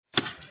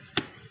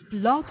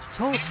Blog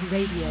Talk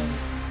Radio.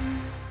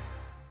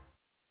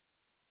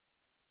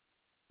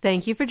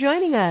 Thank you for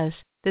joining us.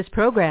 This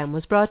program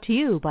was brought to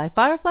you by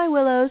Firefly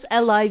Willows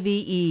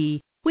LIVE.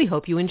 We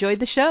hope you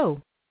enjoyed the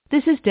show.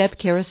 This is Deb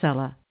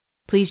Carosella.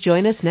 Please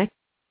join us next.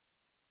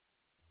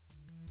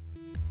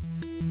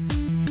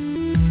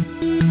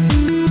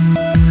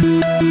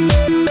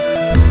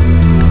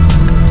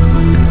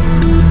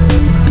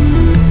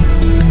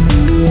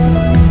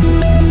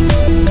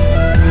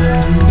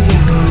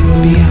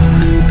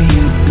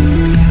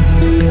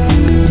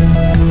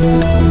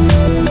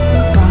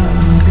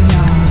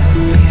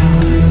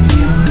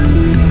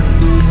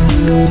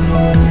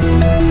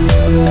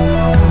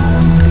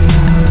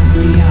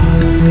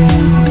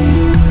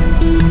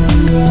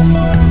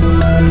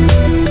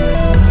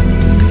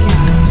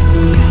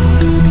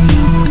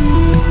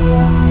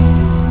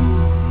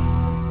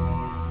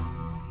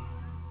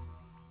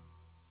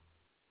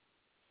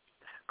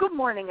 Good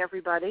morning,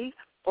 everybody,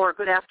 or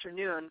good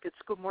afternoon. It's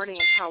good morning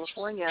in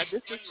California.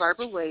 This is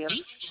Barbara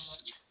Williams.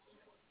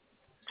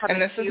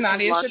 And this is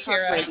Nadia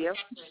Shapiro. Radio.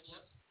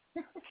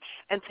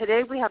 And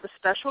today we have a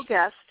special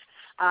guest,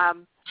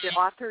 the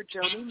author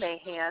Joni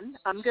Mahan.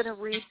 I'm going to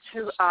read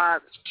to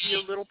you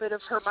a little bit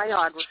of her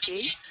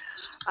biography.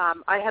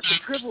 I have the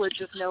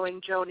privilege of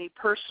knowing Joni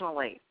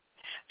personally.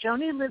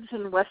 Joni lives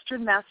in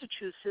western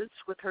Massachusetts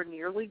with her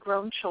nearly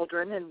grown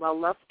children and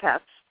well-loved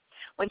pets.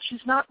 When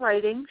she's not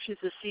writing, she's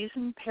a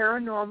seasoned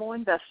paranormal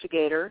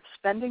investigator,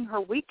 spending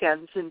her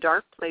weekends in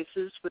dark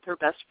places with her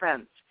best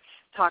friends,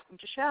 talking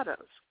to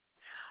shadows.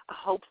 A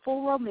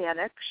hopeful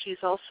romantic, she's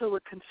also a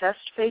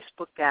confessed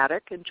Facebook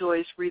addict,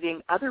 enjoys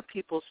reading other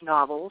people's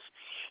novels,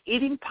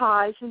 eating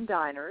pies in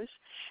diners,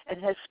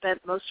 and has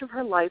spent most of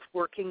her life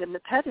working in the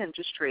pet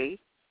industry.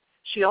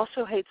 She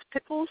also hates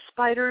pickles,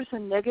 spiders,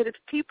 and negative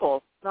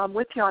people. I'm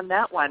with you on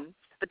that one,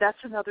 but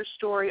that's another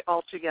story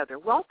altogether.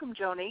 Welcome,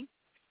 Joni.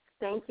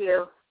 Thank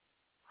you.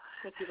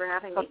 Thank you for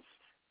having me.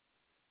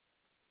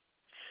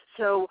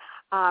 So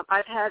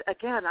I've had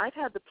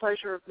the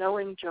pleasure of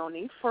knowing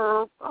Joni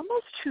for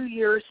almost 2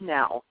 years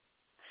now.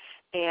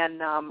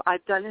 And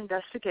I've done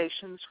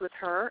investigations with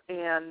her,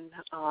 and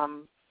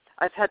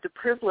I've had the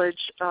privilege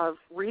of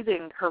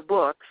reading her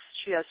books.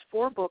 She has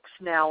 4 books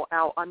now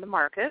out on the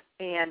market,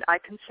 and I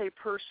can say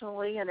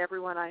personally, and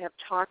everyone I have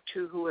talked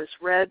to who has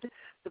read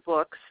the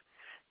books,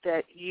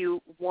 that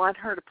you want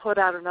her to put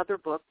out another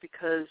book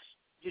because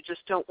you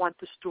just don't want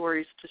the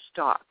stories to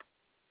stop.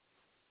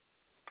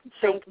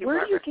 So Thank you,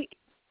 where do you think?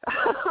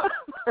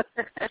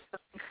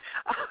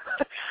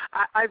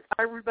 I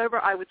remember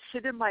I would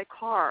sit in my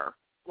car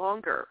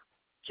longer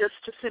just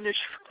to finish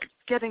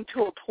getting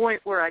to a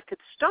point where I could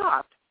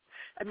stop.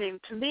 I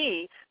mean, to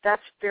me,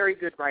 that's very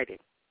good writing.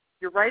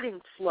 Your writing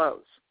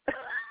flows.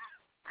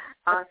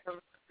 Awesome.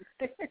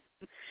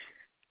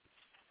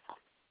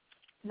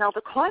 Now,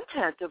 the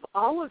content of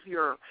all of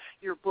your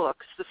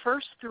books, the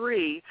first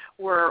 3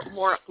 were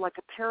more like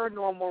a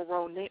paranormal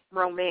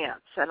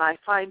romance, and I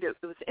find it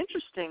was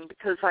interesting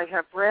because I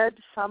have read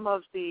some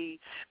of the,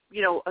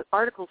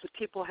 articles that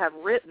people have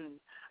written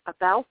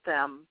about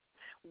them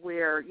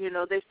where,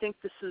 they think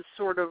this is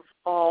sort of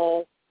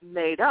all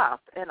made up,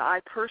 and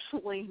I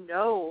personally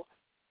know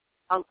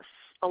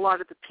a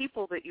lot of the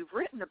people that you've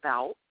written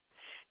about.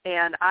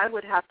 And I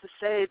would have to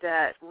say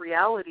that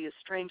reality is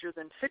stranger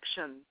than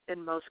fiction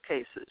in most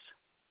cases.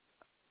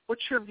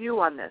 What's your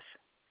view on this?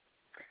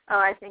 Oh,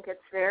 I think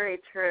it's very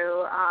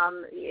true.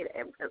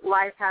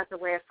 Life has a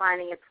way of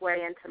finding its way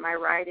into my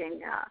writing.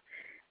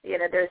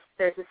 There's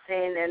a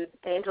scene in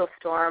Angel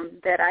Storm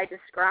that I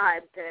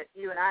described that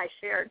you and I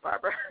shared,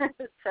 Barbara.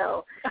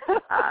 So,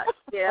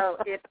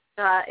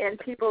 and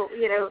people.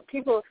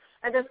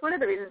 And that's one of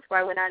the reasons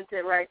why I went on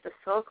to write The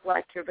Soul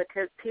Collector,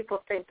 because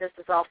people think this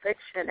is all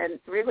fiction, and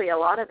really a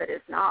lot of it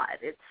is not.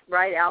 It's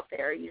right out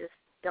there. You just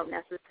don't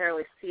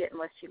necessarily see it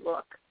unless you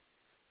look.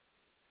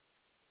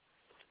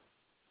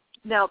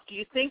 Now, do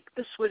you think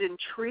this would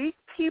intrigue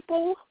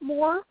people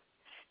more?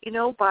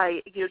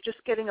 By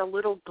just getting a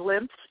little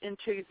glimpse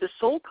into The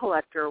Soul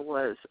Collector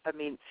was,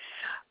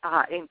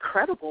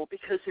 incredible,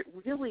 because it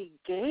really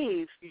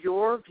gave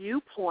your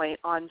viewpoint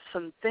on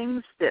some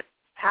things that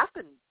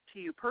happened to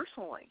you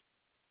personally.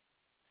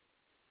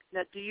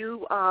 Now, do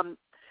you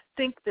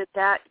think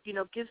that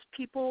gives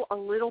people a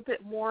little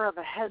bit more of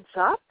a heads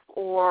up,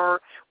 or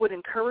would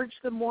encourage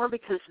them more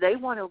because they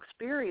want to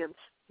experience,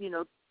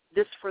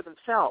 this for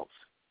themselves?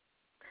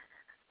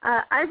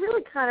 I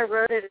really kind of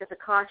wrote it as a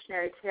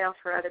cautionary tale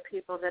for other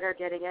people that are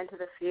getting into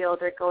the field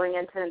or going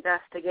into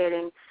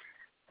investigating,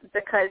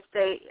 because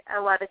a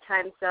lot of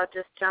times they'll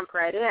just jump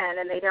right in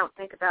and they don't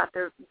think about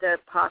the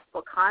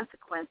possible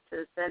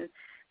consequences. And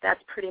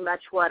that's pretty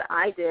much what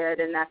I did,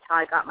 and that's how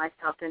I got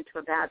myself into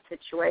a bad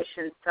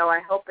situation. So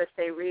I hope if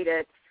they read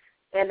it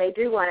and they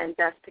do want to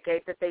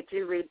investigate, that they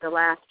do read the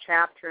last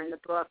chapter in the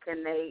book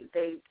and they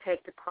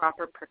take the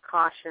proper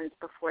precautions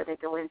before they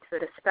go into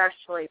it,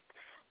 especially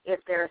if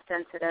they're a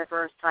sensitive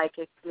or a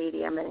psychic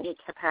medium in any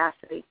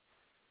capacity.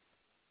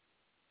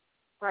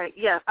 Right,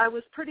 yeah, I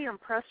was pretty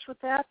impressed with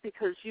that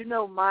because you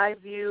know my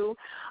view.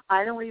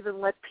 I don't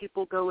even let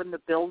people go in the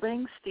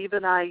building. Steve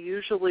and I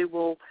usually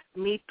will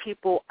meet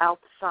people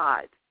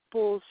outside.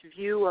 People's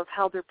view of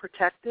how they're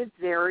protected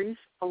varies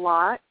a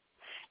lot,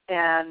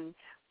 and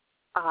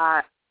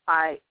I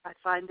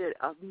find that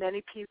of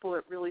many people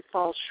it really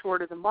falls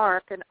short of the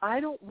mark, and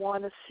I don't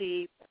want to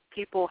see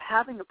people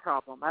having a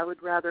problem. I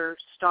would rather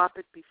stop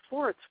it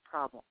before it's a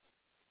problem.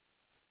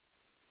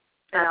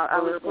 And I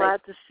was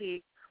glad to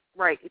see.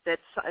 Right,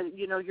 that's,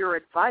 your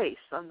advice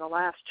on the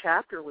last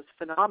chapter was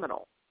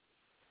phenomenal.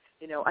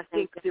 I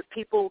think that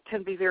people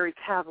can be very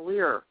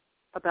cavalier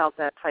about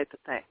that type of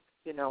thing,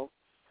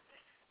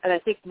 And I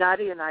think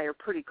Nadia and I are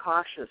pretty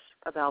cautious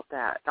about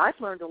that. I've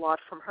learned a lot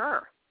from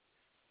her.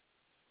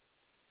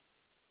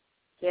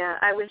 Yeah,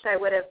 I wish I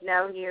would have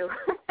known you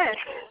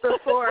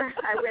before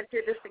I went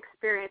through this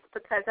experience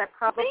because I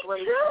probably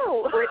wouldn't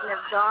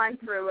have gone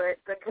through it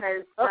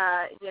because,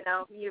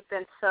 you've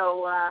been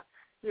so...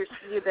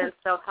 You've been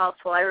so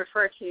helpful. I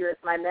refer to you as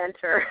my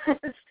mentor.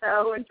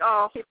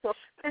 People.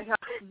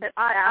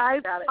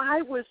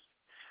 I was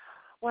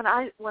when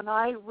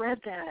I read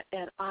that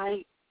and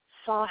I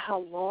saw how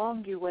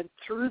long you went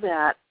through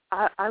that.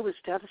 I was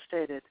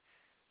devastated.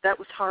 That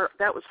was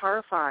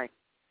horrifying.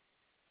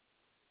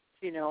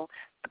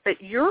 But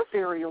you're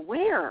very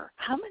aware.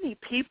 How many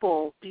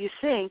people do you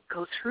think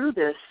go through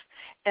this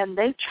and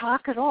they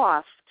chalk it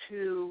off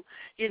to,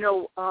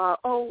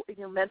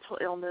 mental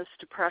illness,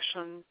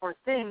 depression, or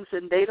things,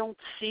 and they don't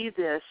see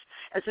this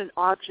as an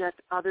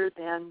object other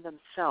than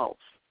themselves.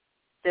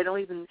 They don't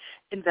even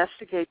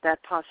investigate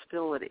that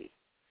possibility.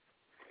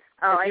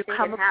 Oh, I think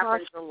it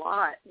happens a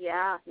lot.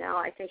 Yeah, no,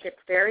 I think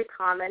it's very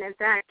common. In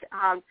fact,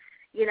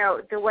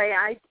 the way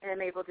I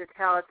am able to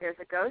tell if there's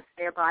a ghost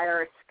nearby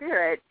or a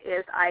spirit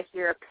is I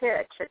hear a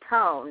pitch, a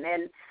tone,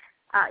 and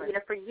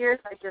for years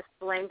I just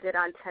blamed it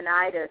on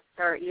tinnitus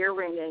or ear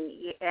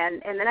ringing,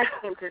 and then I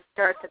came to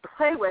start to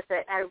play with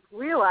it. I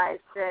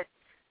realized that,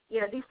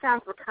 these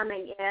sounds were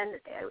coming in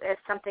as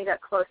something got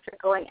closer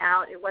going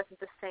out. It wasn't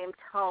the same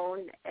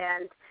tone,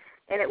 and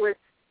it was,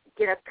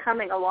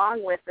 coming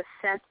along with the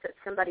sense that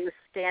somebody was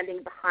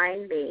standing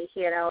behind me,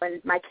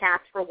 and my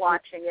cats were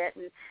watching it,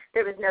 and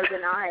there was no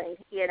denying,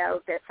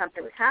 that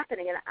something was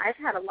happening. And I've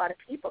had a lot of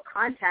people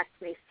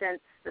contact me since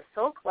the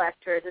Soul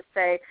Collector to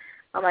say,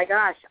 oh, my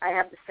gosh, I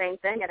have the same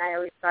thing, and I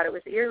always thought it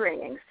was ear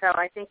ringing. So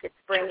I think it's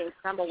bringing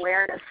some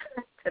awareness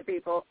to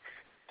people,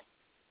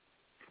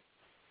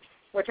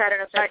 which I don't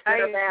know if that's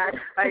good or bad.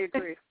 I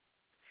agree.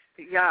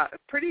 Yeah,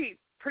 pretty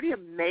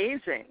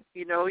amazing.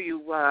 You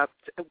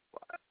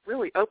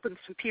really opened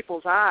some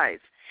people's eyes.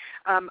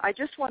 I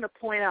just want to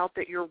point out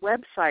that your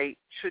website,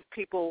 should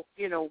people,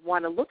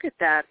 want to look at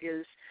that,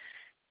 is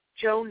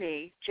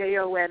Joni,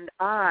 Joni,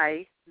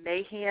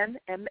 Mayhan,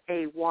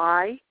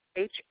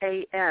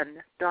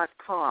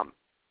 MAYHAN.com.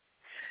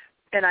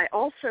 And I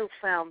also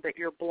found that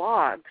your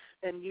blogs,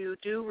 and you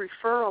do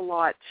refer a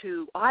lot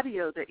to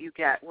audio that you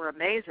get, were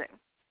amazing.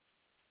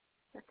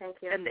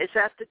 Thank you. And is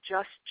that the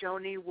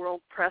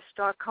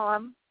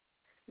JustJoniWorldPress.com?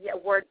 Yeah,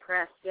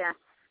 WordPress, yes.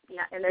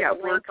 Yeah, and there's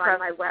a link on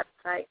my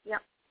website.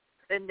 Yep.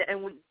 And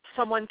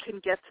someone can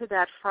get to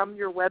that from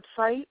your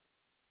website?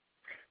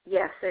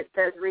 Yes, it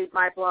does read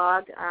my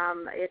blog.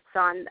 It's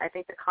on, I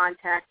think, the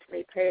Contact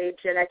Me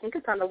page, and I think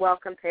it's on the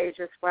Welcome page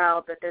as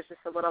well, but there's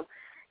just a little,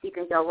 you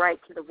can go right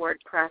to the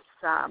WordPress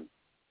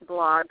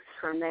blogs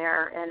from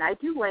there. And I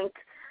do link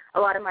a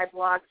lot of my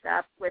blogs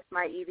up with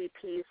my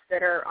EVPs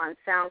that are on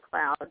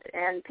SoundCloud,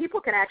 and people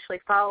can actually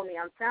follow me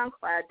on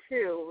SoundCloud,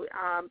 too.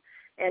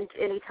 And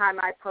anytime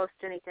I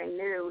post anything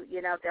new,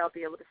 they'll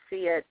be able to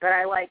see it. But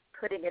I like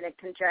putting it in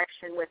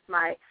conjunction with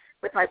my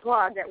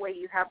blog. That way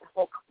you have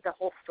the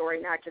whole story,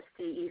 not just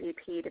the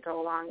EVP to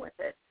go along with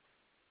it.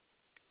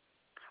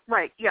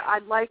 Right. Yeah, I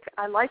like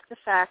the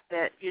fact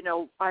that,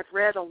 I've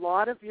read a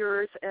lot of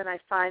yours, and I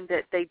find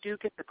that they do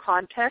get the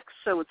context,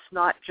 so it's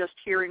not just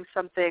hearing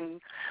something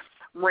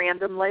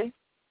randomly.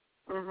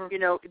 Mm-hmm.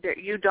 That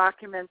you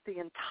document the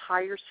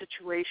entire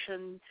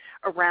situation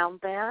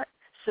around that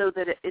so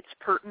that it's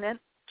pertinent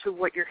to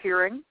what you're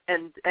hearing,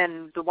 and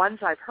the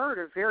ones I've heard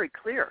are very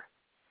clear.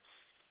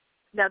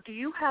 Now, do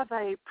you have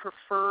a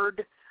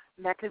preferred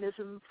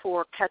mechanism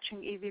for catching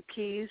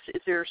EVPs?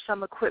 Is there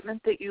some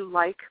equipment that you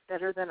like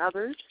better than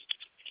others?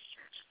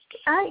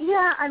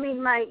 Yeah, I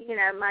mean, my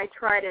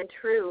tried and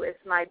true is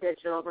my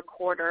digital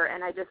recorder,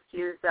 and I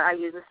use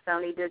a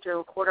Sony digital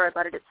recorder. I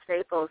bought it at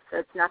Staples, so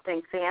it's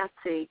nothing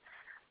fancy.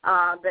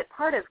 But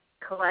part of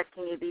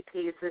collecting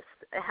EVPs is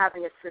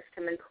having a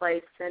system in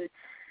place, and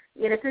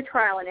through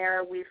trial and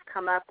error, we've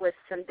come up with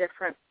some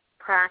different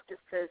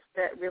practices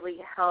that really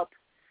help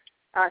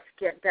us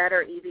get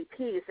better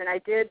EVPs. And I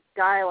did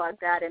dialogue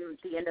that in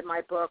the end of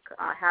my book,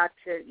 how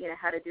to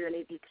do an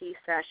EVP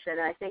session.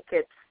 And I think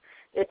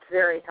it's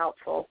very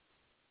helpful.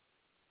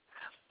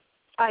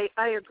 I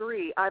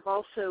agree. I've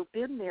also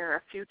been there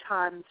a few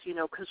times,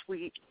 because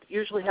we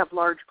usually have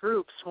large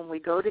groups when we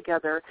go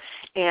together,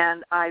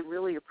 and I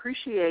really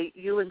appreciate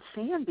you and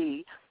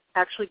Sandy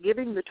actually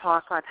giving the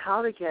talk on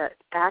how to get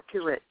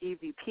accurate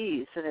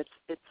EVPs, and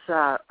it's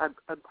a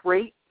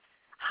great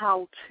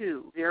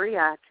how-to, very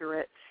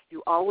accurate.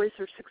 You always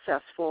are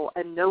successful,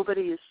 and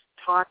nobody is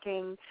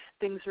talking.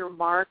 Things are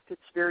marked.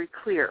 It's very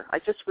clear. I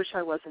just wish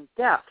I wasn't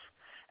deaf,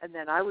 and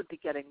then I would be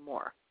getting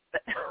more.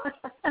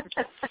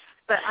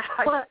 But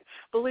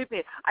believe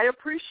me, I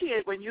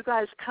appreciate when you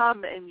guys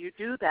come and you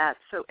do that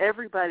so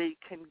everybody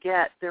can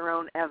get their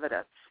own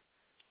evidence.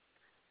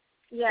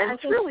 Yeah, and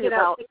it's really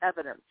about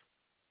evidence.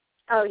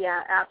 Oh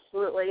yeah,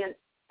 absolutely.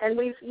 And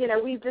we've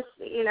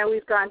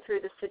gone through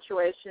the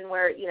situation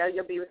where,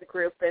 you'll be with a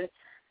group and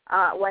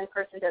one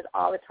person does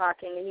all the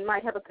talking, and you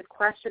might have a good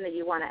question that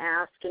you want to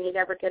ask and you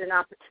never get an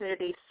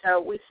opportunity. So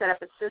we set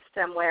up a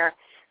system where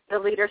the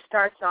leader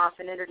starts off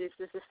and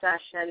introduces the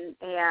session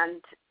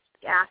and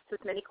asks as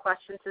many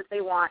questions as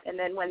they want, and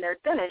then when they're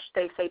finished,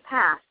 they say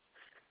pass,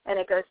 and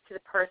it goes to the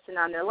person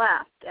on their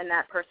left, and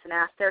that person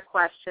asks their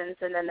questions,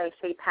 and then they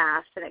say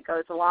pass, and it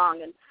goes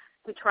along. And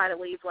we try to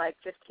leave like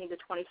 15 to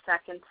 20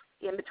 seconds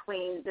in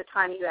between the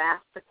time you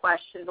ask the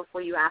question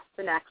before you ask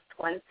the next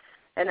one,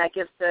 and that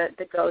gives the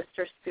ghost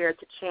or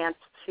spirits a chance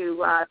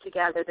to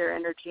gather their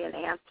energy and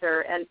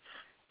answer. And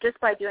just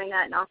by doing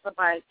that, and also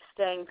by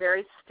staying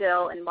very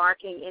still and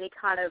marking any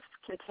kind of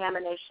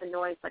contamination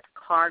noise, like a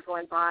car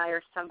going by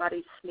or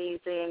somebody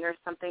sneezing or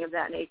something of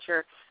that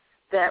nature,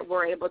 that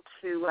we're able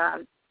to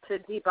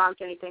debunk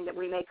anything that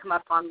we may come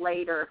up on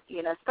later,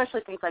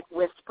 especially things like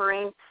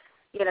whispering,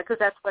 because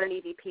that's what an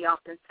EVP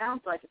often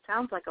sounds like. It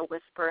sounds like a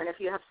whisper, and if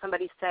you have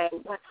somebody saying,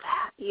 what's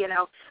that,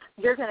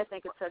 you're going to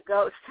think it's a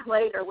ghost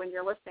later when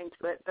you're listening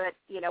to it. But,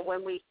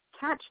 when we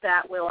catch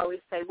that, we'll always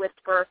say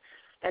whisper,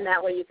 and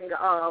that way you can go,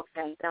 oh,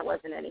 okay, that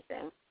wasn't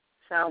anything.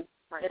 So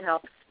It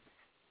helps.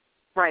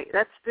 Right.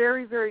 That's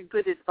very, very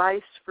good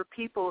advice for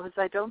people, because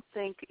I don't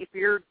think if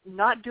you're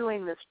not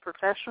doing this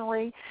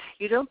professionally,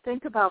 you don't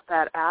think about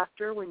that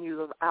after when you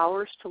have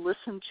hours to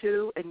listen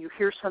to and you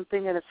hear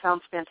something and it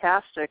sounds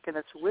fantastic and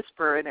it's a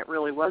whisper and it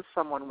really was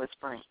someone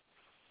whispering.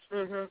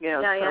 Mm-hmm.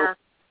 Yeah.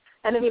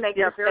 And then you make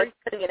a mistake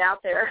putting it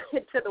out there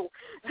to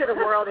the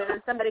world, and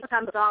then somebody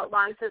comes along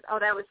and says, oh,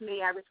 that was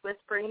me, I was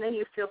whispering, and then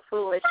you feel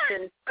foolish,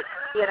 and,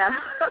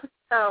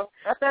 So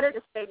it's better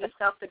to save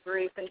yourself the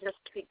grief and just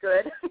be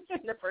good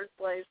in the first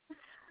place.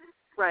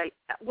 Right.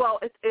 Well,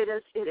 it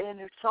is, and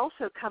it's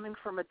also coming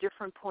from a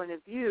different point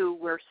of view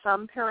where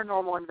some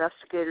paranormal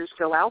investigators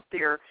go out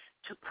there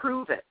to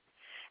prove it.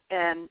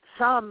 And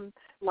some,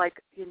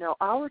 like,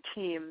 our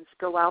teams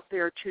go out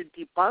there to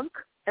debunk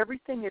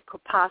everything it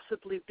could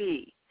possibly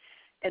be.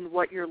 And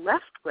what you're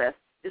left with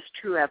is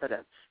true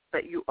evidence.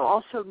 But you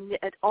also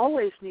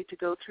always need to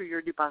go through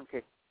your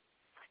debunking.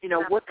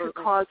 What could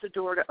cause a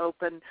door to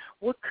open?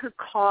 What could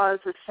cause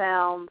a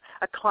sound,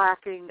 a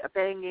clacking, a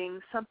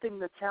banging, something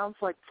that sounds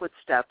like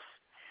footsteps?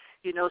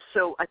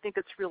 So I think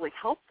it's really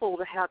helpful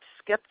to have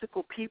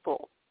skeptical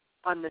people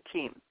on the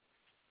team.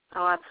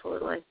 Oh,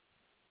 absolutely.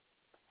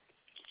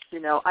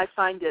 I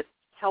find it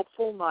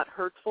helpful, not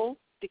hurtful,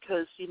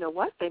 because you know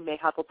what? They may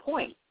have a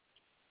point.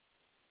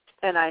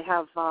 And I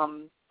have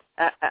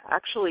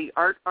actually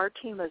our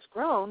team has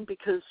grown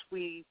because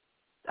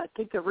I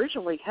think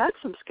originally had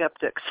some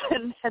skeptics,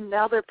 and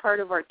now they're part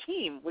of our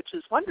team, which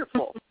is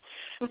wonderful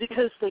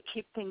because they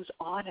keep things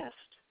honest,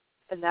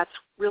 and that's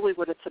really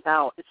what it's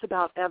about. It's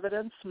about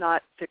evidence,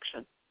 not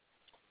fiction.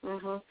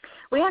 Mm-hmm.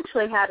 We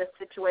actually had a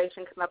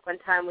situation come up one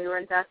time. We were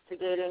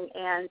investigating,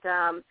 and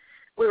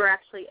we were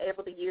actually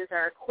able to use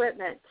our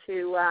equipment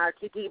to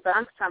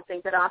debunk something,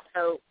 but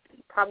also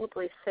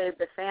probably save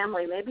the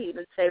family, maybe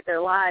even save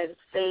their lives.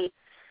 They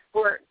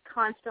were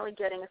constantly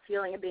getting a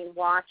feeling of being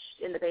watched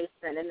in the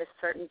basement in this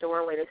certain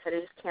doorway. They said,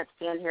 I just can't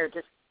stand here. It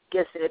just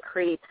gives it the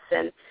creeps.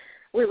 And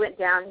we went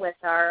down with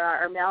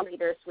our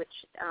millimeters,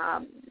 which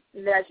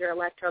measure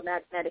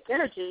electromagnetic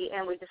energy,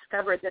 and we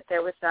discovered that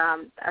there was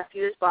a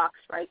fuse box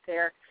right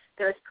there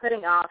that was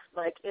putting off,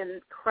 like,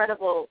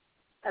 incredible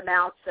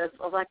amounts of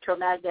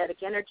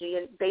electromagnetic energy,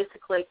 and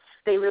basically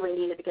they really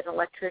needed to get an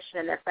electrician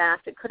in there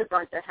fast. It could have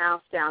burnt their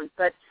house down.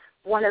 But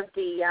one of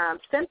the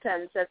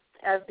symptoms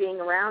of being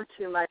around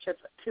too much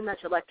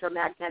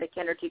electromagnetic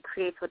energy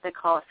creates what they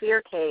call a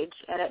fear cage,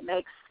 and it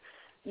makes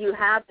you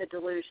have the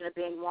delusion of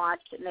being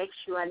watched. It makes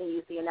you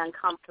uneasy and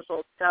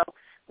uncomfortable. So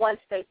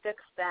once they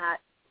fixed that,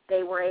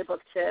 they were able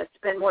to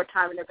spend more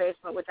time in their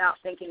basement without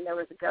thinking there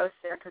was a ghost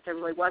there, because there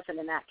really wasn't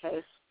in that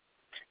case.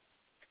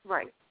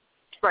 Right.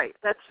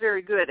 That's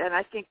very good, and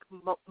I think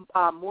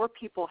more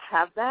people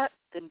have that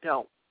than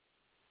don't.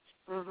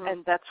 Mm-hmm.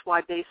 And that's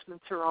why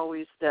basements are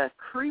always the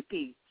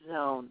creepy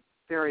zone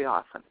very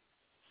often.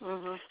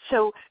 Mm-hmm.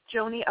 So,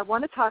 Joni, I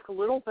want to talk a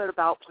little bit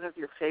about one of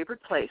your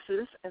favorite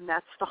places, and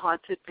that's the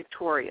Haunted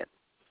Victorian.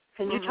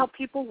 Can you tell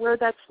people where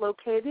that's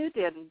located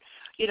and,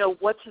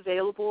 what's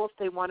available if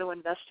they want to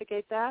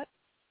investigate that?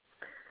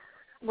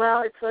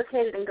 Well, it's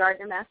located in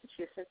Gardner,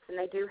 Massachusetts, and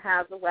they do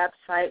have the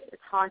website.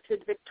 It's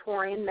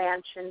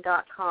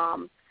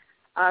hauntedvictorianmansion.com.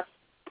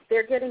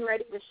 they're getting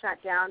ready to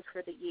shut down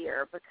for the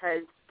year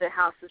because the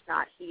house is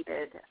not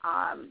heated,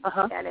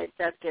 and it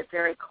does get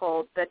very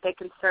cold. But they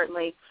can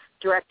certainly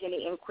direct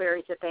any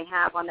inquiries that they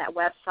have on that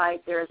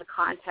website. There is a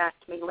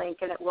contact me link,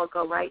 and it will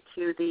go right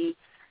to the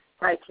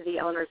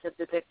owners of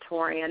the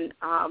Victorian.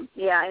 And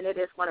it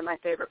is one of my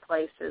favorite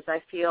places. I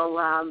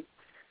feel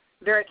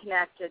very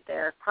connected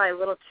there, probably a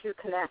little too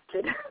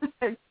connected.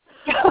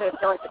 I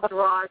feel like it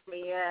draws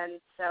me in.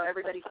 So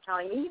everybody's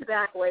telling me to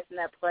back away from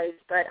that place,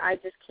 but I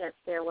just can't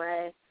stay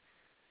away.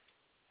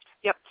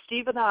 Yep,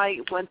 Steve and I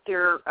went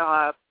there,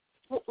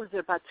 what was it,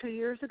 about 2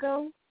 years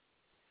ago?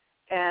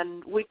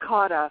 And we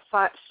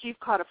Steve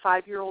caught a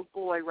 5-year-old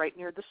boy right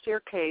near the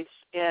staircase,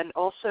 and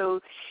also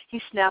he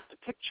snapped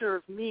a picture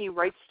of me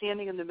right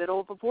standing in the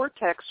middle of a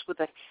vortex with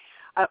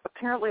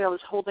apparently I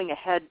was holding a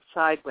head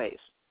sideways.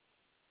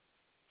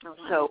 Oh,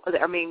 wow. So,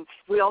 I mean,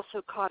 we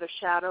also caught a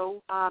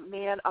shadow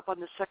man up on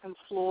the second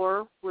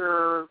floor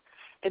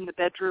in the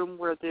bedroom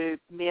where the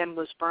man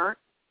was burnt.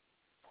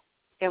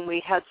 And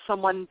we had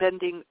someone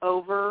bending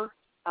over,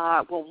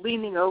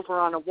 leaning over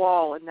on a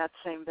wall in that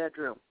same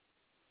bedroom.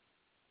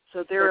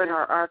 So they're in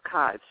our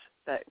archives.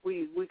 That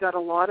we got a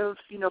lot of,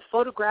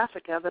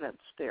 photographic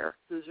evidence there.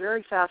 It was a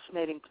very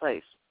fascinating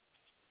place.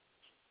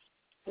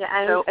 Yeah,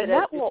 and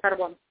that will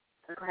incredible.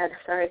 Go ahead,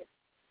 sorry.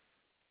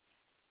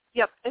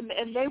 Yep,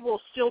 and they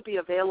will still be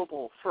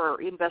available for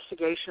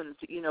investigations,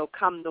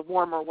 come the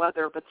warmer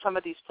weather, but some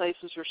of these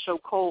places are so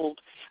cold,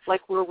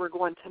 like where we're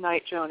going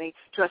tonight, Joni,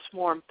 dress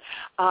warm.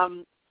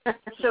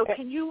 So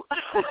can you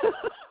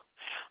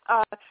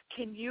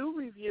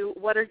review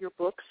what are your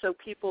books so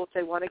people, if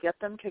they want to get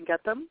them, can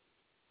get them?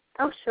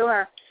 Oh,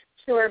 sure.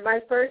 My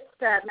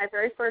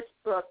very first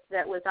book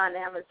that was on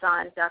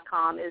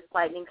Amazon.com is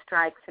Lightning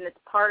Strikes, and it's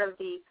part of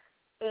the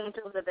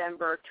Angels of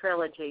Ember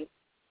trilogy.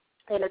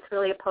 And it's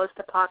really a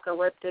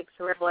post-apocalyptic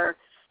thriller.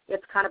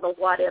 It's kind of a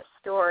what-if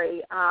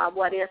story.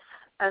 What if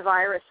a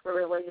virus were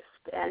released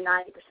and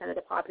 90% of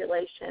the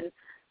population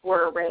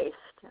were erased,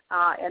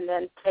 and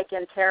then take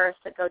in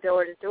terrorists that go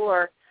door to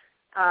door,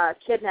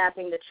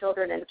 kidnapping the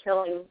children and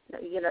killing,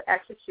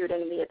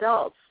 executing the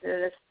adults.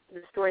 And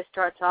the story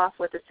starts off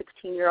with a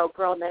 16-year-old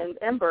girl named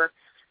Ember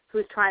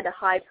who's trying to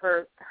hide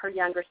her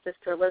younger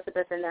sister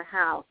Elizabeth in their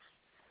house.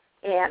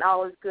 And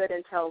all is good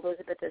until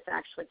Elizabeth is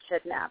actually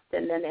kidnapped,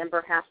 and then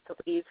Ember has to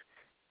leave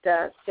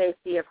the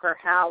safety of her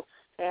house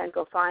and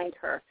go find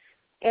her.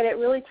 And it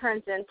really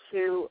turns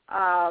into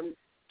a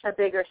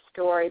bigger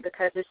story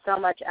because there's so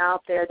much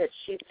out there that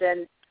she's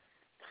been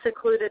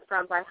secluded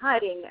from by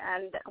hiding.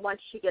 And once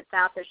she gets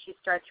out there, she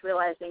starts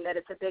realizing that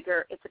it's a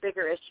bigger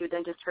issue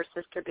than just her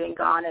sister being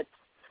gone. It's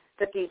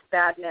that these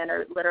bad men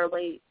are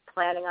literally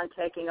planning on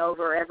taking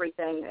over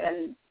everything.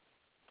 And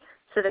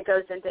so that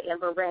goes into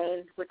Ember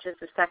Rain, which is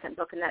the second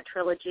book in that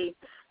trilogy.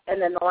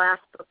 And then the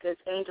last book is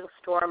Angel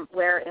Storm,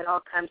 where it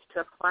all comes to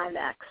a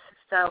climax.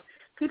 So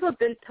people have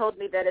told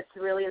me that it's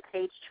really a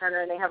page-turner,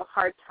 and they have a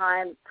hard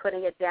time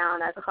putting it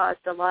down. I've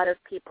caused a lot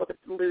of people to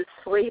lose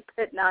sleep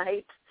at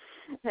night.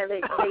 And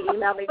they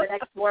email me the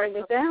next morning.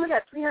 They say, I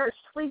got 3 hours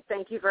sleep,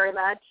 thank you very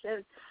much.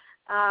 And,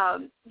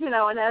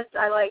 and that's,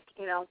 I like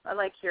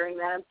hearing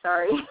that. I'm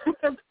sorry.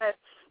 But,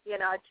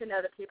 to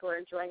know that people are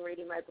enjoying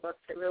reading my books,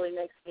 it really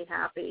makes me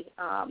happy.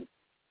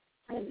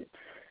 And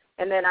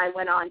then I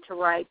went on to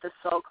write The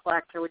Soul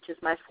Collector, which is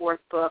my 4th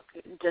book,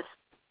 just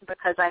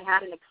because I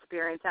had an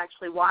experience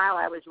actually while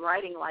I was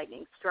writing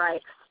Lightning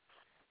Strikes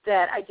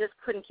that I just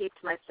couldn't keep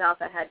to myself.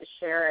 I had to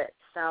share it.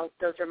 So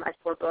those are my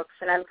 4 books.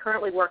 And I'm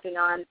currently working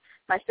on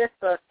my 5th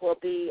book will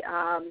be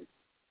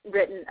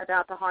written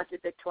about the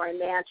haunted Victorian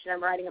mansion.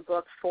 I'm writing a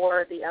book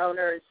for the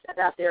owners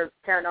about their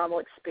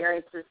paranormal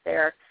experiences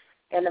there.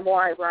 And the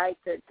more I write,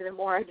 the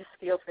more I just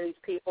feel for these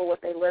people,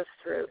 what they live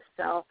through.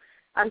 So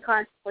I'm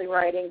constantly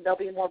writing. There'll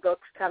be more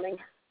books coming.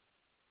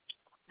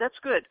 That's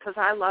good, because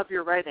I love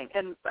your writing.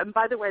 And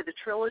by the way, the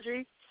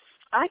trilogy,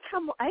 I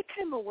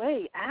came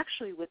away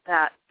actually with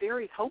that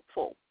very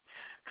hopeful,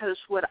 because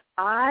what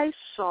I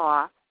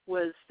saw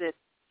was that,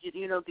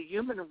 the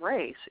human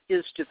race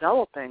is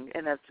developing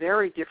in a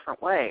very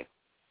different way.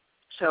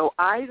 So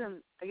I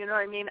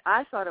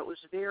thought it was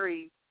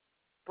very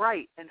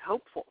bright and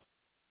hopeful.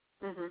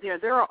 Mm-hmm.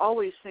 There are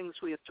always things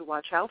we have to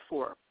watch out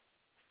for,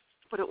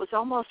 but it was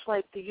almost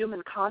like the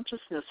human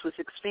consciousness was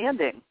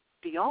expanding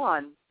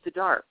beyond the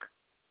dark.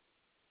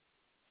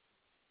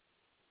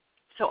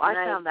 So I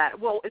found that.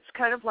 Well, it's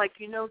kind of like,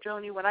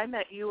 Joni, when I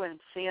met you and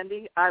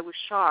Sandy, I was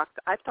shocked.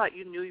 I thought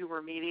you knew you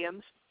were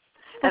mediums,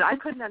 and I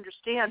couldn't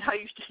understand how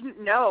you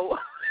didn't know.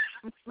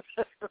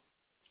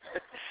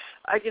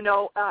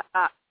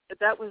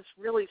 That was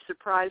really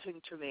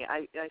surprising to me.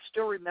 I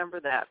still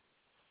remember that.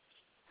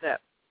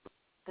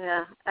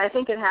 Yeah, I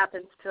think it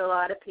happens to a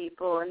lot of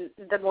people, and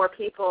the more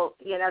people,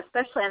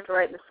 especially after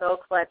writing The Soul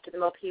Collector, the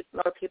more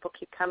people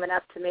keep coming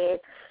up to me,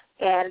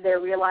 and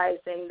they're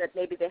realizing that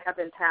maybe they have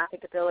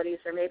empathic abilities,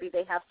 or maybe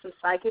they have some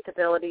psychic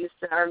abilities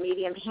or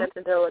mediumship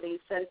abilities,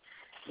 and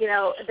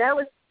that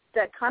was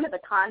that kind of the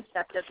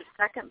concept of the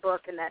second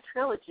book in that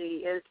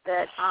trilogy is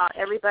that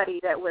everybody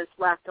that was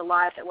left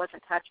alive that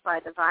wasn't touched by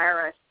the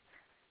virus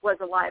was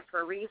alive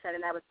for a reason,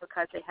 and that was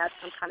because they had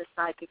some kind of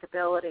psychic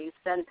abilities.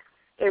 And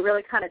it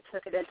really kind of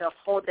took it into a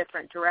whole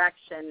different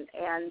direction.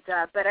 And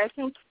but I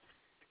think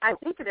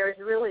there's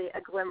really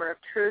a glimmer of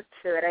truth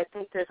to it. I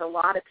think there's a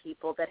lot of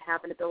people that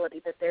have an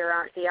ability that they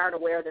aren't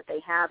aware that they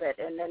have it,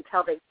 and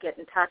until they get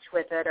in touch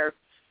with it or,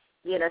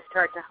 you know,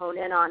 start to hone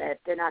in on it,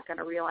 they're not going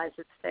to realize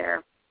it's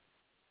there.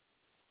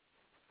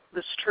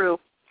 That's true.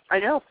 I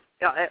know.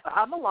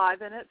 I'm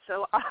alive in it,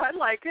 so I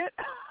like it.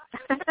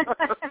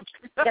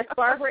 Yes,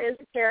 Barbara is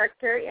a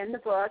character in the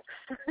book.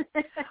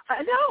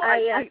 I know.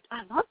 I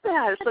love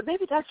that. So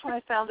maybe that's why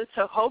I found it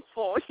so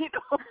hopeful. You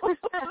know,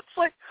 it's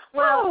like,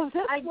 wow,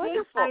 that's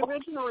wonderful.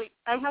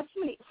 I had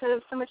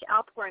so much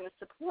outpouring of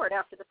support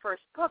after the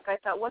first book. I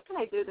thought, what can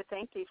I do to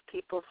thank these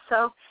people?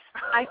 So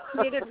I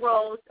created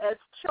roles as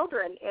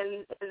children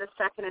in the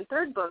second and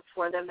third books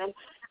for them, and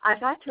I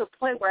got to a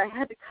point where I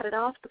had to cut it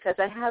off because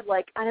I had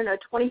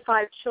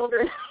 25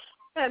 children.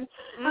 And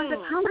I was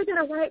like, how am I going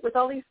to write with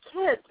all these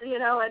kids, you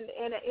know? And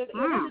it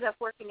ended up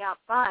working out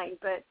fine.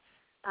 But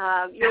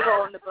your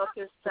role in the book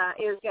is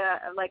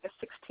like a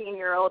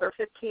 16-year-old or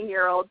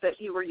 15-year-old, but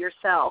you were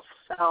yourself.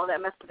 So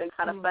that must have been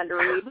kind of fun to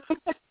read.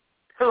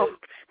 Oh,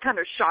 kind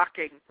of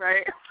shocking,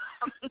 right?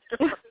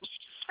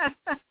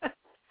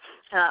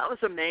 That was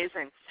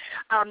amazing.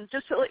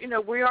 Just to let you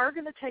know, we are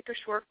going to take a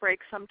short break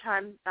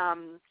sometime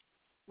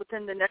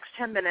within the next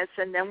 10 minutes,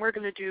 and then we're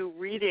going to do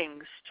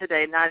readings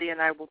today. Nadia and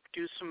I will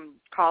do some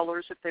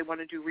callers if they want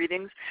to do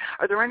readings.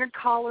 Are there any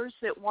callers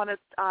that want to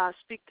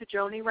speak to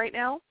Joni right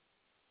now?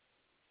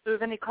 Do we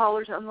have any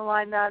callers on the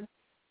line, Nad?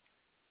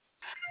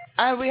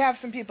 We have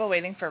some people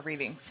waiting for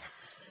readings.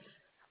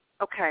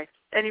 Okay.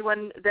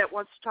 Anyone that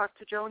wants to talk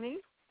to Joni?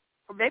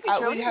 Or maybe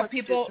Joni wants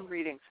to do some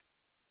readings.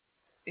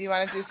 You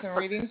want to do some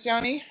readings,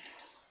 Joni?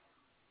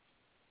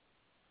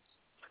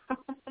 Do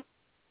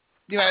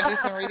you want to do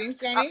some readings,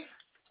 Joni?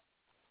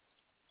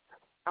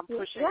 I'm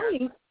pushing her.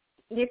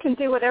 You can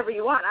do whatever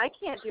you want. I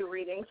can't do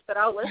readings, but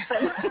I'll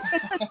listen.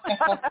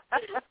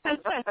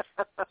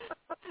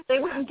 They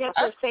wouldn't get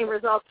the same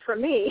results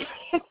from me.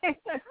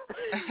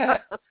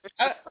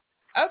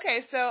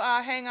 Okay, so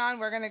hang on.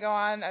 We're going to go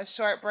on a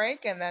short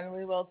break, and then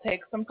we will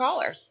take some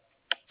callers.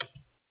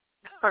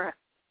 All right.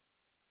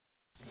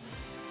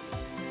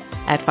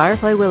 At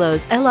Firefly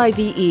Willows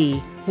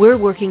LIVE, we're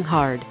working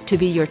hard to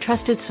be your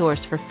trusted source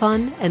for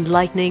fun,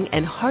 enlightening,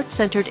 and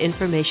heart-centered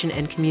information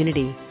and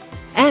community.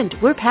 And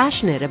we're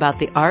passionate about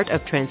the art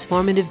of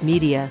transformative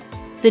media,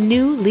 the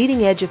new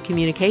leading edge of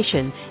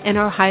communication in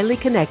our highly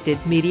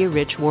connected,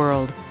 media-rich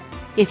world.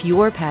 If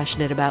you're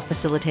passionate about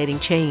facilitating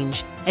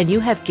change and you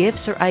have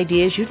gifts or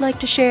ideas you'd like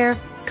to share,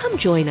 come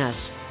join us.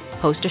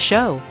 Host a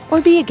show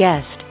or be a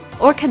guest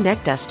or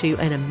connect us to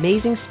an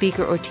amazing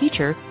speaker or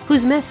teacher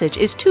whose message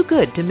is too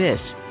good to miss.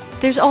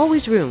 There's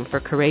always room for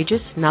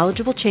courageous,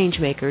 knowledgeable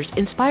changemakers,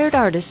 inspired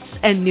artists,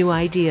 and new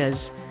ideas.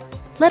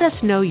 Let us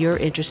know you're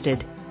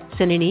interested.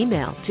 Send an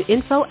email to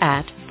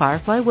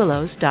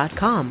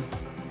info@fireflywillows.com.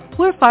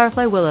 We're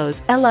Firefly Willows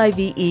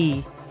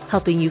LIVE,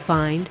 helping you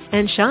find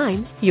and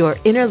shine your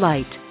inner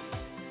light.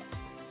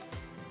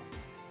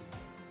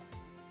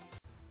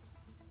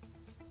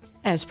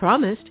 As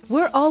promised,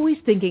 we're always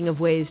thinking of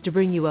ways to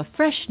bring you a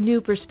fresh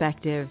new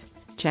perspective.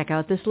 Check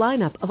out this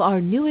lineup of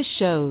our newest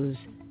shows.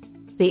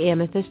 The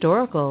Amethyst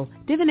Oracle,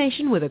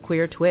 divination with a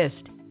queer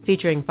twist,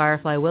 featuring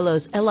Firefly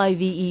Willow's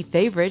LIVE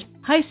favorite,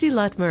 Heisey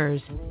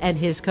Lutmers, and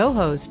his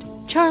co-host,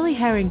 Charlie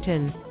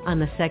Harrington, on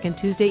the second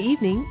Tuesday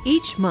evening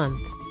each month.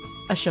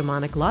 A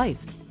Shamanic Life,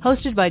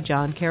 hosted by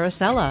John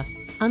Carosella,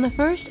 on the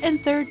first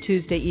and third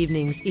Tuesday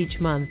evenings each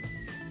month.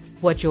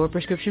 What's Your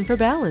Prescription for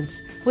Balance,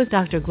 with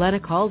Dr. Glenna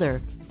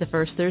Calder, the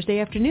first Thursday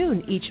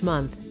afternoon each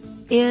month.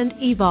 And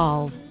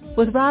Evolve,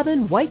 with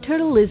Robin White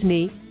Turtle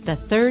Lisney, the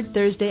third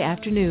Thursday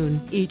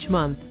afternoon each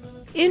month.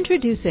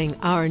 Introducing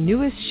our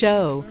newest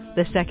show,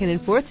 the second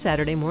and fourth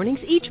Saturday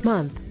mornings each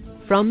month,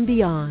 From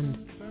Beyond,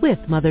 with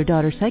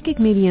mother-daughter psychic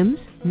mediums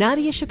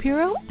Nadia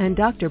Shapiro and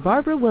Dr.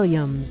 Barbara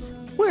Williams.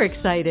 We're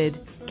excited.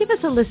 Give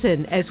us a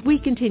listen as we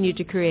continue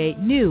to create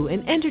new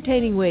and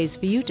entertaining ways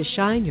for you to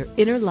shine your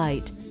inner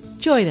light.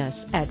 Join us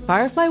at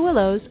Firefly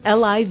Willows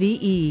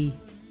LIVE.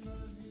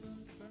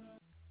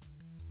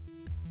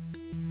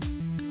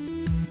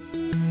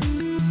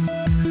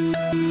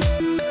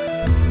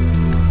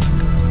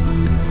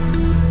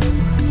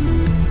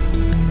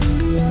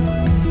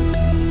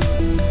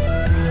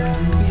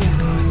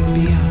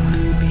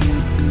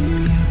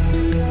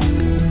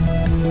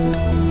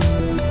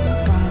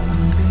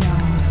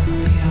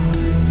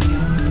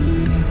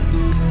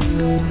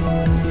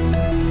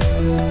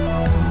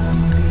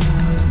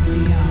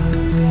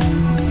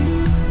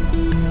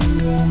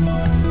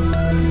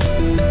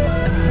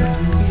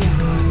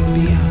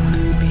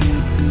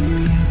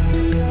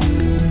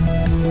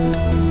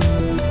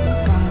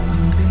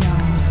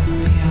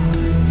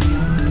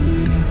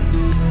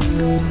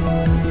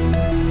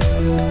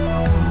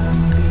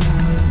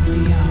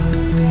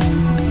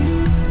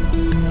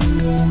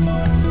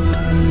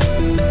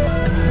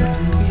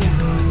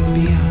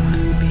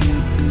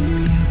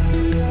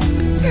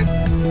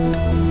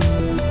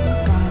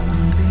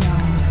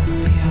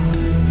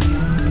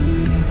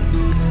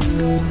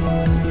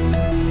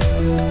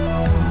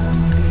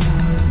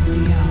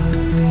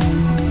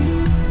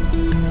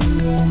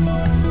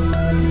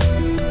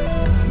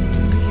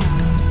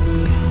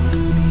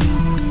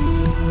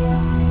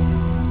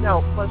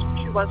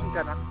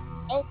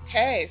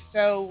 Okay,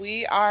 so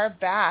we are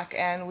back,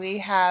 and we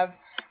have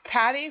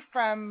Patty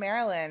from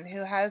Maryland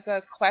who has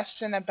a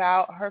question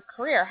about her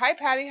career. Hi,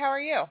 Patty. How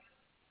are you?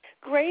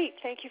 Great.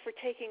 Thank you for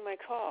taking my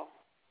call.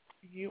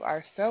 You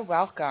are so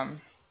welcome.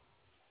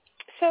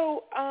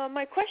 So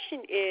my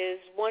question is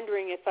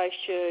wondering if I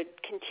should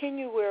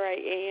continue where I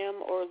am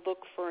or look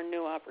for a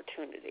new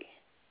opportunity.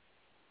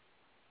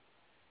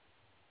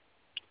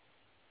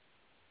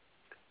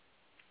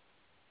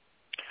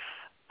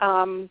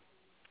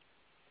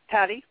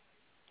 Patty?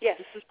 Yes.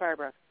 This is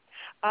Barbara.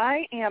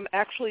 I am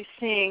actually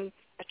seeing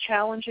a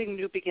challenging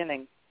new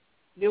beginning,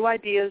 new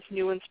ideas,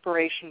 new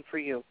inspiration for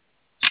you.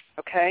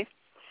 Okay?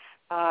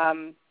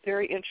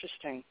 Very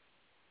interesting.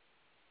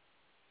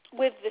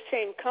 With the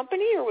same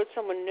company or with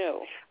someone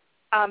new?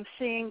 I'm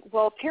seeing,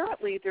 well,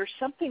 apparently there's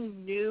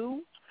something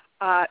new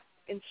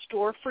in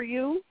store for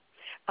you.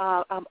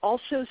 I'm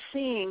also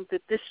seeing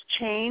that this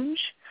change,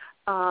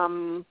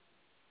 and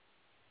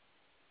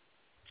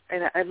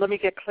let me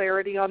get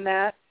clarity on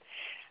that,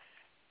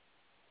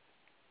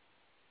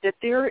 that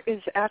there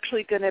is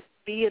actually going to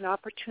be an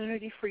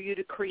opportunity for you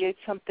to create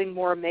something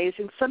more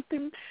amazing,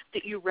 something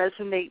that you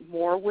resonate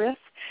more with,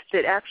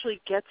 that actually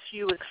gets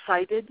you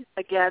excited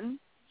again.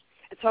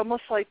 It's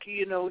almost like,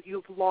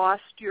 you've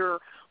lost your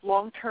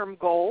long-term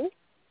goal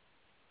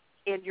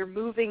and you're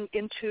moving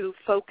into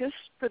focus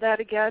for that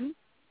again.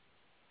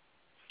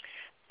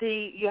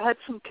 You had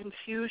some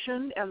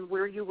confusion on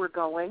where you were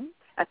going.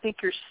 I think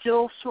you're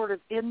still sort of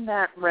in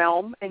that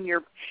realm, and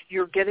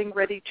you're getting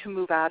ready to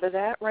move out of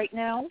that right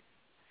now,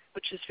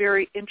 which is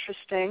very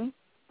interesting.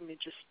 Let me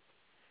just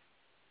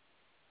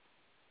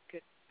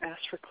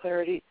ask for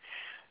clarity.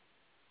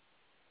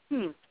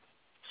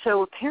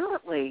 So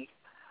apparently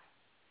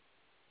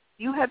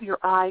you have your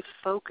eye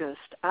focused.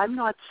 I'm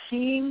not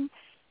seeing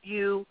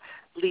you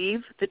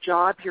leave the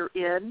job you're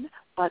in,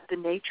 but the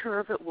nature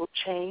of it will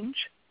change,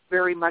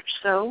 very much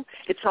so.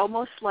 It's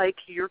almost like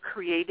you're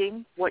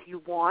creating what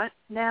you want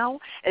now,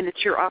 and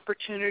it's your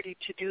opportunity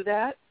to do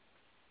that.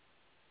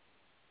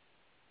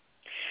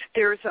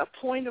 There's a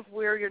point of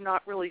where you're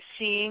not really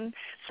seeing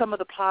some of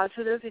the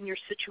positive in your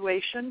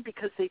situation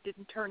because they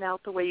didn't turn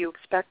out the way you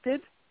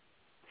expected.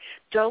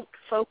 Don't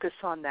focus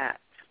on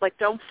that.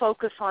 Don't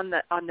focus on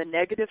the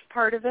negative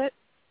part of it,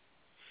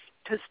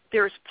 because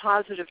there's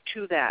positive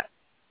to that.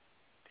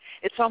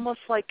 It's almost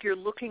like you're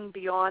looking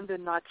beyond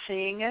and not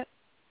seeing it.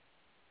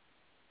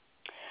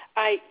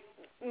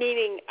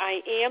 Meaning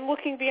I am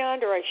looking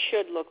beyond, or I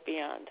should look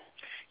beyond?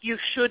 You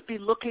should be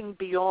looking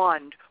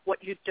beyond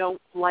what you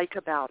don't like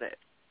about it.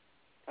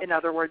 In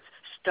other words,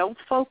 don't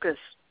focus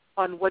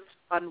on what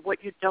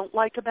you don't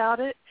like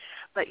about it,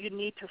 but you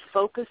need to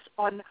focus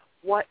on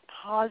what's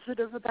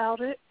positive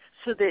about it,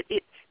 so that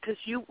because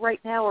you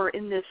right now are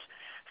in this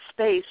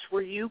space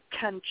where you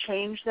can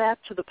change that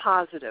to the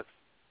positive,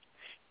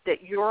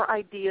 that your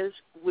ideas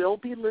will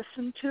be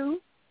listened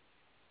to.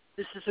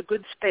 This is a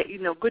good space,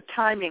 good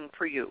timing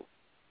for you.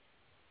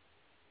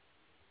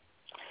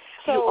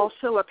 So, you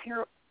also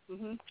appear.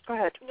 Go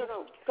ahead.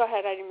 No, go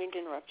ahead. I didn't mean to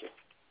interrupt you.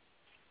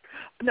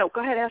 No,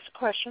 go ahead. Ask a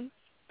question.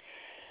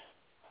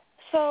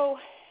 So,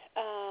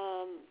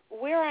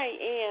 where I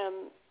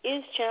am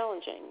is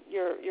challenging.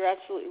 You're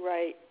absolutely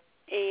right,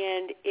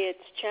 and it's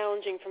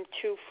challenging from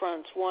two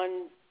fronts.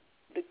 One,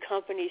 the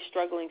company's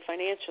struggling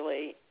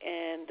financially,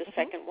 and the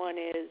second one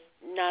is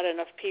not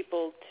enough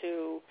people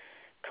to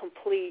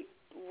complete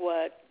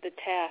the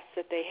tasks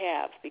that they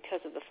have because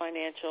of the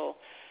financial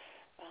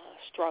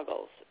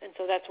struggles. And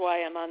so that's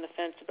why I'm on the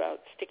fence about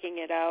sticking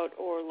it out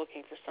or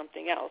looking for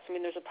something else. I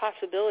mean, there's a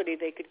possibility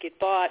they could get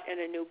bought and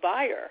a new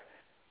buyer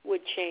would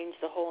change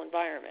the whole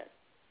environment.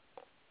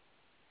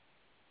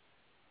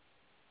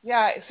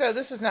 Yeah, so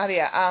this is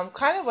Nadia.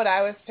 Kind of what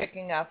I was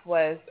picking up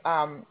was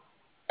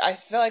I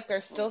feel like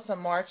there's still some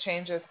more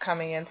changes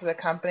coming into the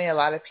company. A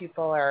lot of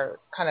people are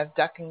kind of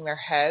ducking their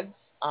heads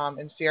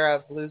in fear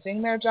of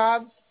losing their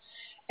jobs.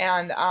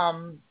 And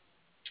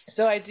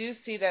so I do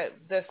see that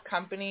this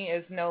company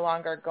is no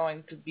longer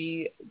going to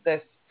be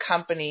this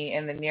company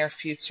in the near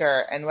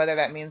future, and whether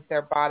that means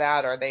they're bought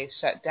out or they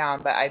shut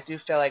down. But I do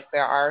feel like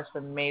there are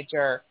some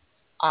major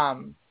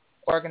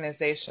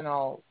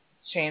organizational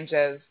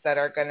changes that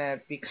are going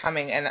to be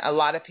coming, and a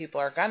lot of people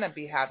are going to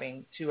be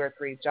having 2 or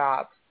 3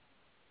 jobs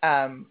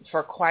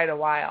for quite a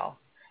while.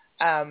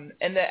 And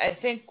I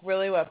think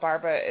really what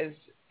Barbara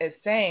is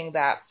saying,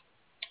 that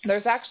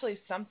there's actually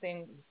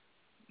something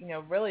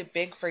really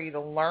big for you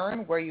to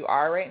learn where you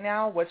are right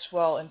now, which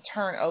will in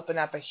turn open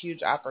up a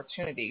huge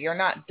opportunity. You're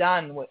not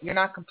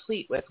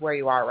complete with where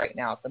you are right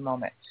now at the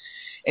moment.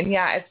 And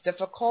yeah, it's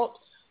difficult,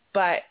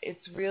 but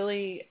it's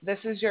really, this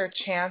is your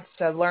chance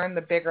to learn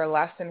the bigger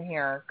lesson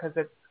here, because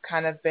it's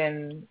kind of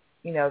been,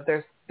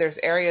 there's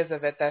areas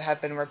of it that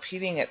have been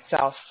repeating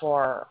itself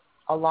for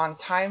a long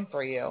time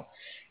for you.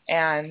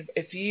 And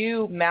if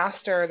you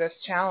master this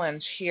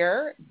challenge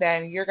here,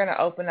 then you're going to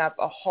open up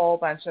a whole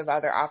bunch of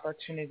other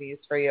opportunities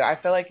for you. I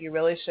feel like you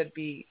really should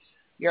be,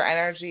 your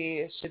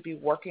energy should be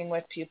working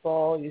with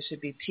people. You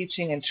should be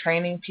teaching and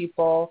training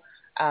people.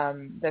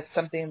 That's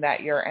something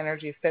that your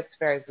energy fits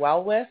very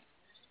well with.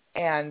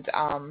 And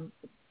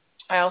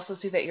I also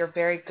see that you're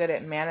very good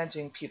at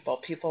managing people.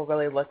 People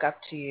really look up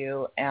to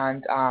you,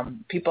 and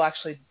people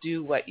actually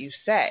do what you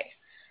say.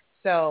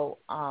 So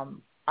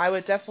I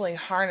would definitely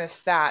harness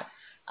that.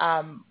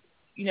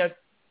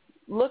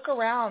 Look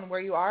around where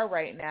you are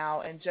right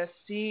now and just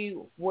see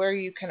where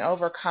you can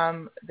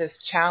overcome this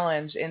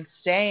challenge in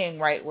staying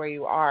right where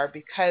you are,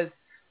 because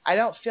I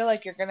don't feel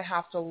like you're going to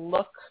have to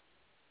look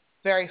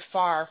very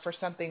far for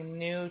something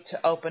new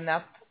to open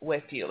up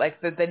with you.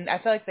 Like I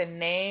feel like the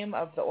name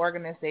of the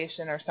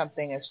organization or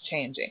something is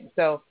changing.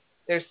 So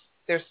there's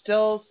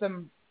still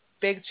some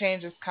big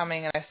changes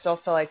coming, and I still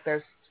feel like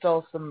there's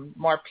still some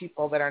more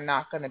people that are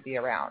not going to be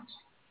around.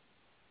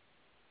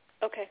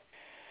 Okay.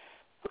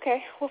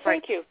 Well,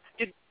 thank you.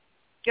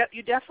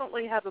 You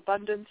definitely have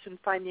abundance and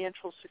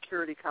financial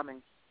security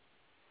coming.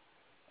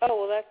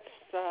 Oh, well,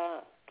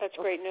 that's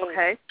great news.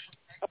 Okay.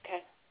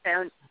 Okay.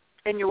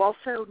 And you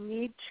also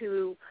need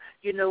to,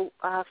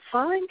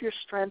 find your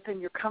strength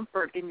and your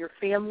comfort in your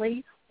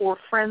family or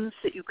friends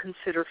that you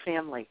consider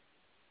family.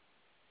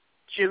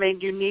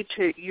 You need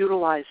to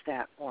utilize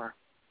that more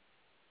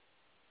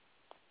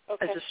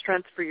as a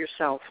strength for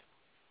yourself.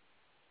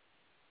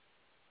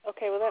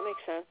 Okay, well, that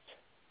makes sense.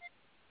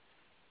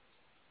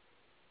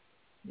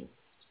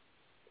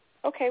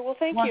 Okay, well,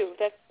 thank you.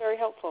 That's very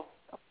helpful.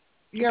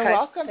 You're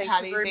welcome, Patty.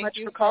 Thank you very much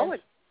you for calling.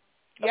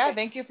 Yeah, Okay.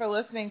 Thank you for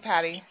listening,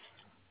 Patty.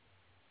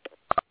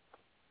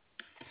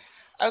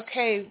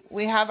 Okay,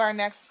 we have our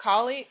next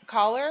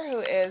caller who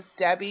is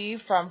Debbie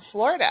from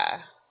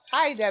Florida.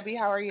 Hi, Debbie.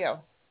 How are you?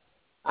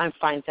 I'm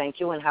fine,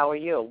 thank you. And how are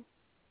you?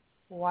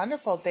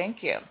 Wonderful,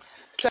 thank you.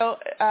 So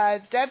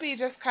Debbie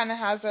just kind of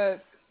has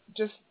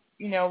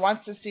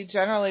wants to see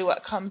generally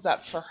what comes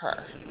up for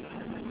her.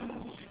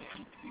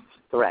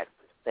 Correct.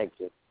 Thank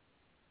you.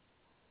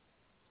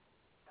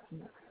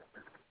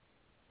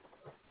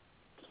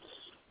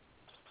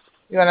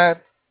 You want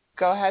to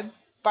go ahead,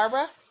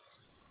 Barbara?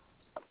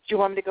 Do you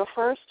want me to go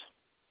first?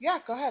 Yeah,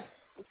 go ahead.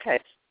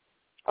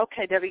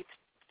 Okay, Debbie.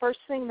 First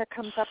thing that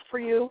comes up for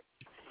you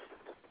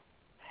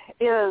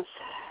is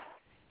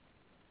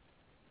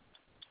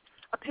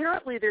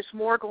apparently there's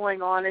more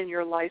going on in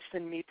your life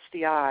than meets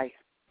the eye.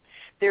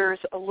 There's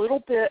a little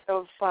bit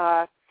of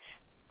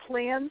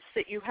plans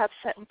that you have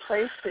set in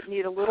place that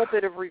need a little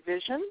bit of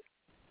revision,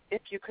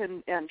 if you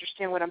can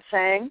understand what I'm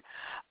saying.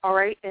 All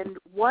right, and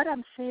what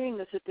I'm seeing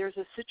is that there's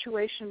a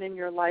situation in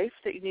your life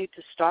that you need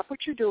to stop what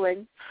you're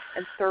doing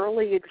and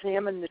thoroughly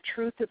examine the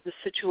truth of the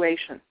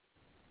situation.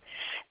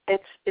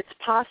 It's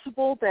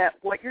possible that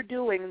what you're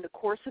doing, the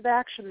course of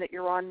action that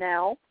you're on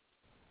now,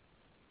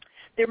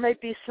 there may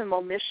be some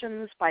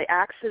omissions by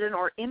accident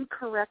or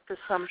incorrect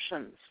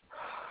assumptions.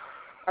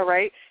 All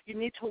right? You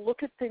need to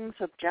look at things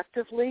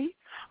objectively.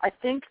 I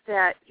think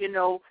that, you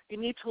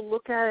need to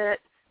look at it,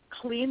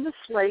 clean the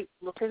slate,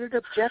 look at it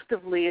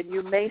objectively, and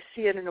you may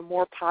see it in a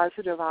more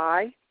positive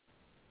eye.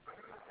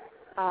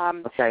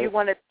 Okay. You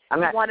want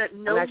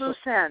no loose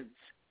ends,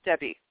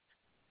 Debbie.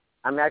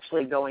 I'm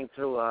actually going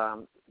through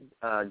a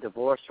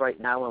divorce right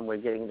now, and we're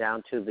getting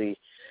down to the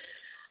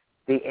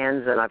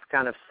ends, and I've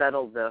kind of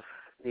settled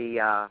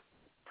the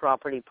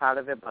property part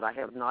of it, but I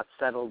have not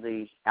settled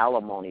the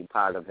alimony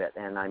part of it,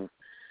 and I'm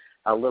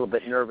a little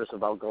bit nervous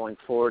about going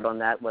forward on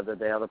that, whether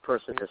the other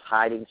person is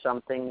hiding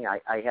something.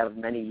 I have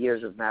many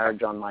years of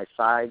marriage on my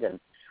side, and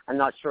I'm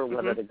not sure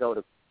whether to go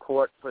to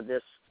court for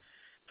this,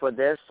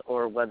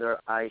 or whether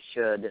I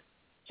should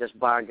just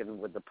bargain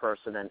with the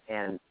person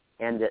and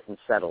end it and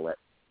settle it.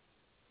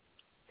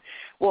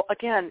 Well,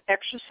 again,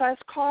 exercise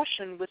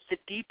caution with the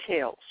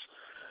details.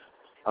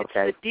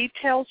 Okay. It's the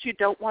details you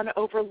don't want to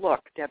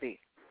overlook, Debbie.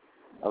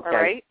 Okay. All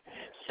right?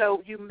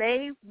 So you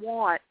may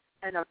want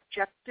an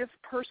objective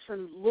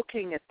person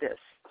looking at this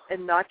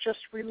and not just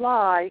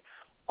rely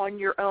on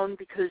your own,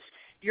 because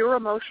you're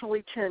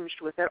emotionally tinged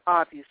with it,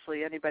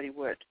 obviously. Anybody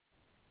would.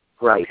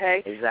 Right,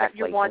 okay? exactly.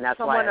 You want and that's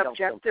someone why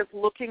objective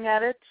looking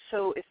at it,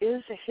 so if it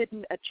is a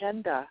hidden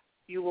agenda,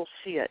 you will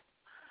see it.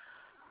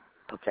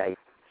 Okay.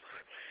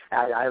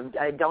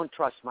 I don't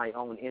trust my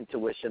own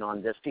intuition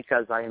on this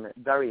because I am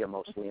very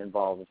emotionally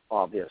involved,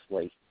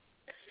 obviously.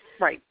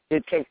 Right.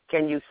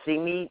 Can you see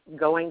me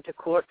going to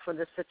court for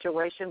this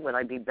situation? Would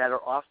I be better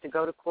off to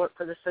go to court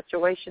for this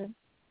situation?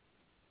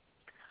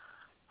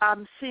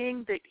 I'm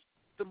seeing that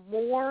the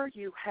more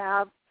you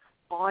have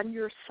on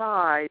your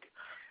side,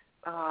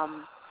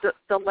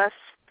 the less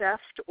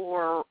theft,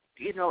 or,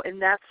 in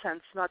that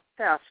sense, not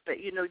theft,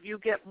 but, you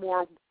get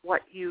more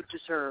what you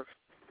deserve.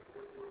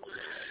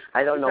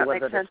 I don't know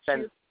whether to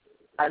spend.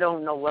 I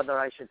don't know whether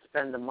I should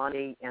spend the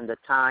money and the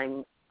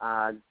time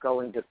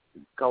going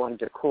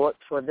to court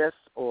for this,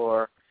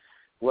 or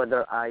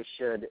whether I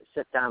should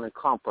sit down and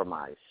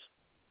compromise.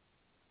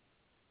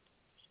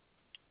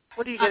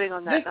 What are you getting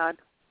on that, Todd?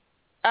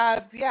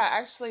 Yeah,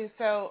 actually,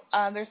 so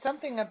there's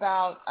something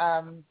about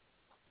I'm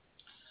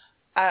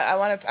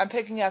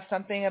picking up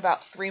something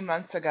about 3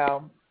 months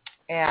ago,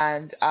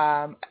 and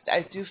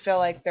I do feel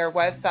like there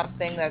was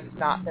something that's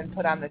not been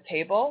put on the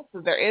table. So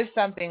there is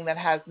something that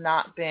has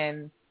not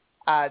been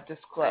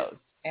disclosed.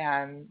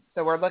 And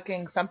so we're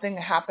looking, something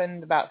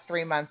happened about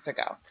 3 months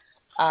ago.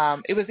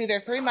 It was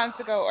either 3 months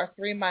ago or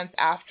 3 months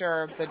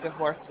after the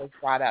divorce was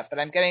brought up. But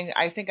I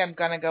think I'm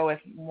going to go with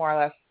more or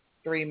less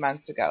 3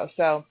 months ago.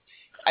 So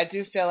I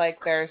do feel like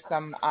there's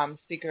some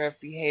secretive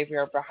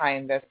behavior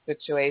behind this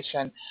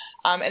situation.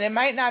 And it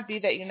might not be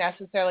that you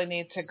necessarily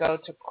need to go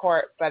to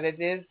court, but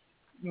it is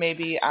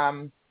maybe,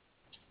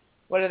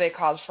 what are they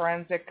called,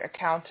 forensic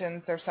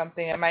accountants or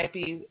something. It might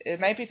be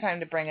time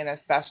to bring in a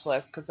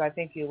specialist, because I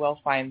think you will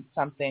find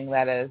something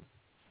that has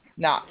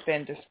not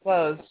been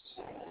disclosed.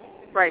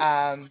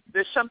 Right.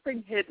 There's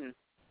something hidden.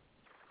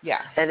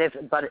 Yeah. And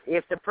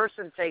if the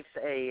person takes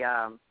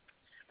a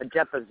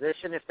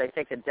deposition, if they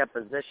take a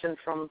deposition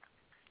from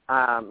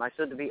my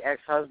soon-to-be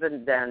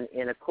ex-husband, then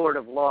in a court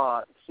of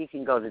law, he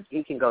can go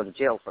to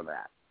jail for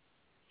that.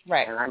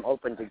 Right. And I'm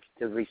open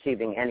to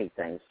receiving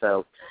anything.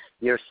 So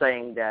you're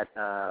saying that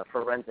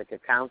forensic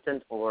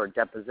accountant or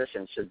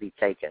deposition should be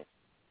taken.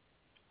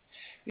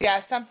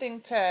 Yeah,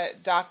 something to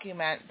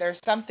document. There's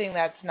something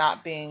that's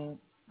not being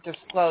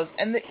disclosed.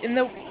 And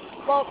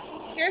well,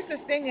 here's the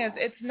thing is,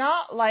 it's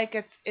not like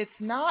it's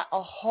not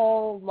a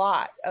whole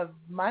lot of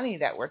money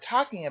that we're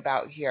talking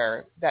about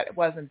here that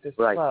wasn't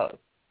disclosed. Right.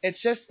 It's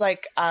just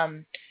like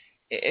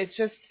it's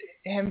just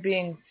him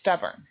being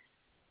stubborn.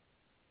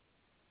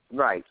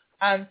 Right.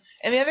 And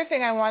the other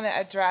thing I want to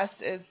address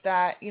is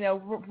that,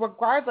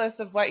 regardless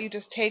of what you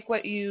just take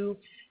what you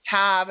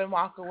have and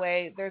walk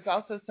away, there's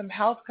also some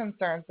health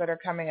concerns that are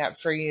coming up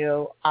for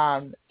you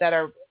that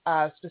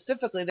are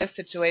specifically this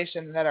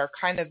situation that are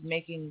kind of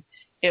making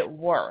it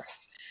worse.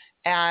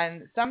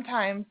 And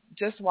sometimes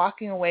just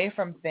walking away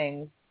from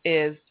things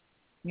is,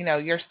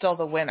 you're still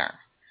the winner.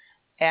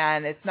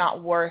 And it's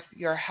not worth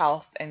your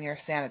health and your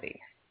sanity.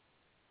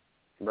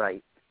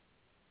 Right.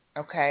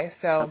 Okay,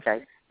 so...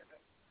 Okay.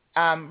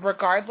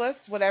 Regardless,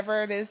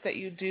 whatever it is that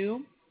you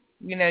do,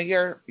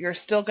 you're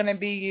still going to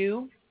be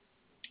you,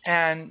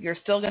 and you're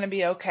still going to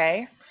be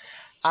okay.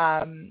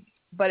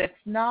 But it's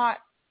not.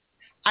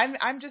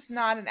 I'm just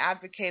not an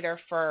advocator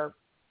for,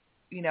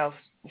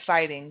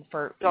 fighting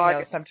for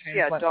sometimes.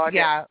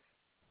 Yeah,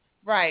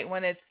 right.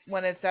 When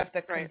it's at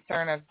the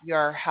concern of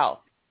your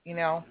health,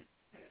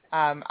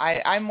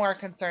 I'm more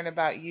concerned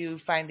about you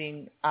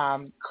finding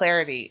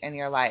clarity in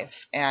your life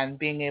and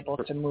being able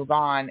to move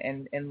on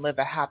and live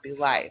a happy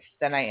life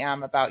than I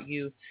am about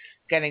you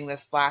getting this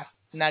last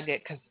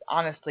nugget, because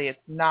honestly, it's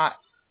not,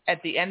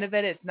 at the end of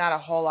it, it's not a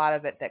whole lot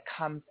of it that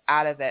comes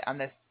out of it on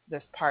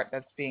this part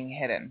that's being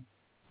hidden.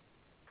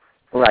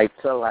 Right,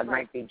 so I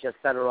might be just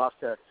better off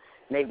to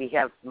maybe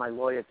have my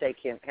lawyer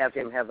have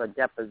him have a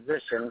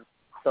deposition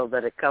so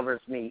that it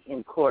covers me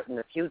in court in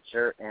the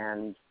future,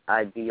 and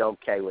I'd be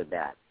okay with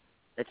that.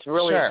 It's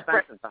really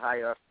expensive to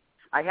hire.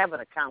 I have an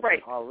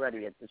accountant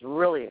already. It's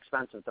really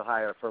expensive to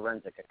hire a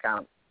forensic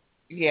accountant.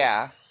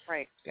 Yeah.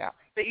 Right. Yeah.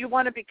 But you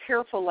want to be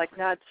careful, like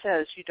Nad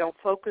says, you don't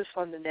focus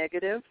on the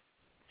negative,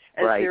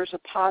 as there's a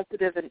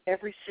positive in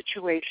every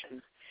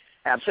situation.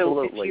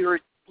 Absolutely. So if you're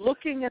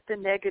looking at the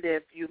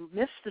negative, you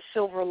miss the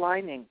silver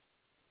lining.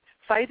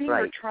 Fighting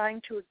or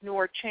trying to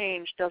ignore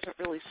change doesn't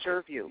really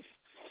serve you.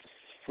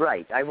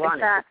 Right. I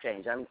want it to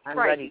change. I'm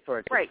ready for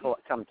it to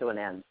come to an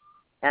end.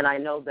 And I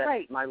know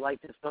that my life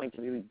is going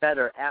to be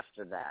better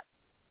after that.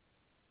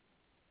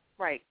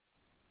 Right.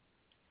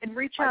 And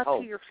reach out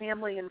to your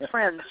family and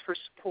friends for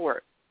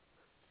support.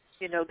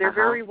 They're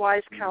very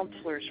wise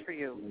counselors for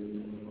you.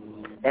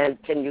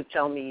 And can you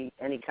tell me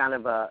any kind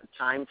of a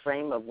time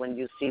frame of when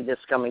you see this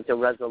coming to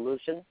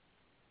resolution?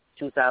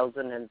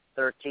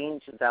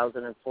 2013,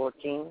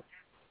 2014?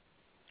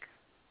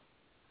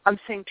 I'm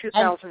saying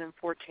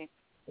 2014.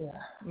 Yeah,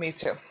 me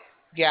too.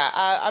 Yeah,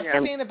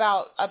 I'm seeing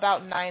about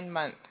 9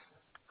 months.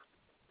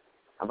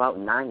 About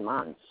 9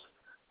 months.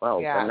 Well,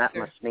 then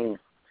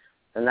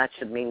that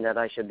should mean that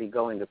I should be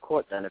going to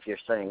court then, if you're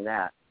saying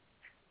that.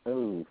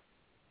 Ooh.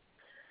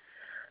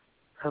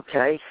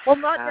 Okay. Well,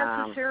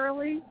 not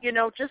necessarily.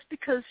 Just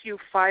because you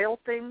file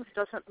things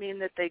doesn't mean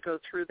that they go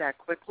through that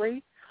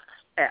quickly.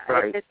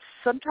 Right. It's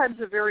sometimes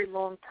a very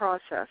long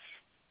process.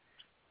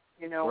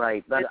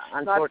 Right, but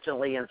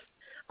unfortunately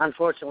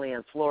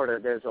in Florida,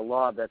 there's a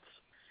law that's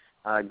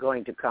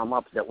going to come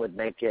up that would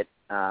make it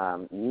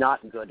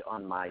not good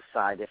on my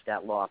side if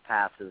that law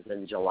passes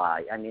in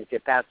July. I mean, if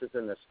it passes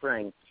in the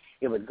spring,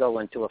 it would go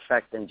into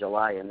effect in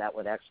July, and that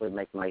would actually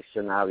make my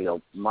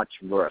scenario much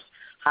worse,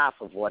 half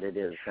of what it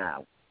is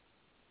now.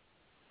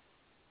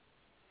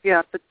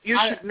 Yeah, but you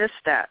should miss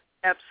that.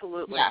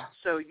 Absolutely. Yeah.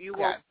 So you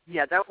won't.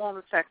 Yeah, that won't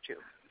affect you.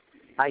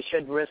 I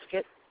should risk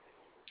it?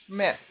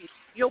 Miss.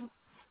 You'll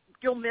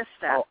miss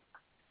that.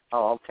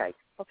 Oh, okay.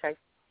 Okay.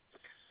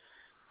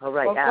 All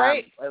right.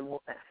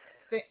 Well,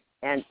 great.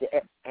 And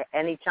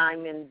any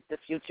time in the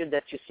future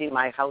that you see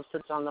my house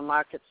that's on the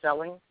market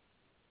selling?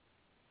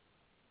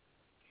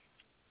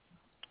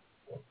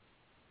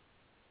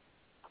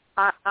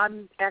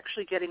 I'm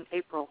actually getting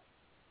April.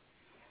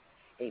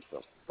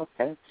 April.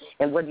 Okay.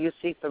 And what do you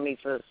see for me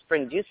for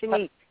spring? Do you see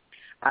me?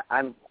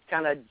 I'm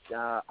kind of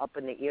up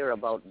in the ear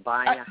about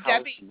buying a house,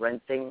 Debbie,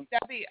 renting.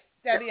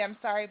 Debbie, I'm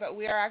sorry, but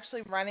we are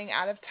actually running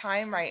out of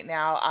time right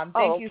now.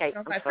 Thank you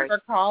so much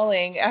for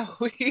calling.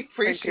 We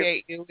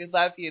appreciate you. We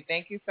love you.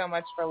 Thank you so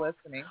much for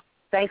listening.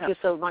 Thank you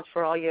so much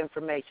for all your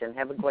information.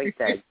 Have a great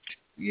day.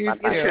 You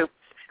too.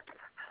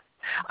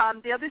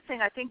 The other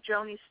thing, I think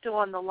Joni's still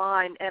on the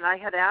line, and I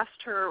had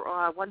asked her,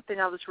 one thing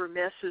I was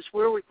remiss is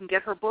where we can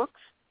get her books.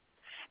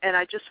 And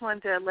I just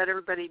wanted to let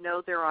everybody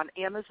know they're on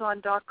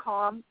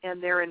Amazon.com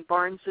and they're in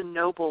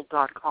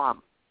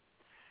BarnesandNoble.com.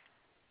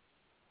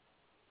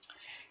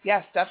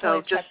 Yes,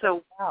 definitely. Check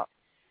them out.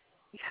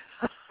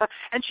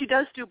 And she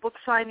does do book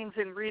signings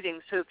and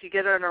readings, so if you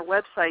get on her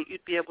website,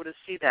 you'd be able to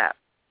see that.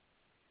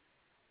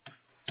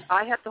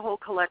 I have the whole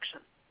collection.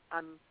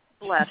 I'm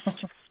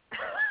blessed.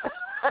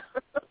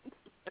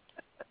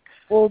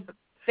 Well,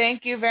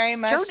 thank you very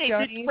much,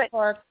 Joni,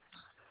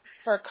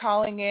 for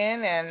calling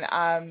in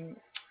and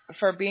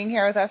for being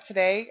here with us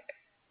today.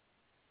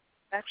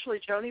 Actually,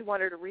 Joni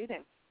wanted a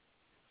reading.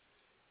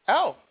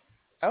 Oh,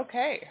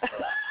 okay.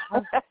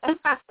 Well,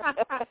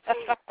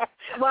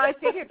 I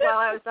figured while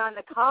I was on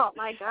the call,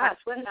 my gosh,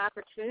 what an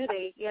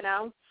opportunity, you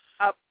know.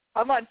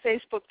 I'm on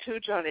Facebook too,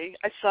 Joni.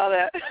 I saw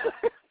that.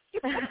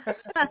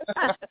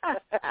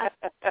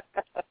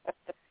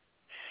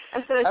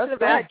 I said I should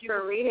have asked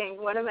for a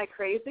reading. What, am I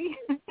crazy?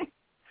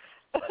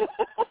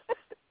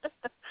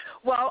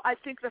 Well, I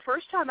think the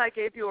first time I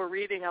gave you a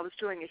reading, I was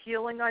doing a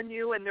healing on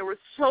you, and there was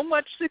so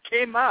much that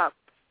came up.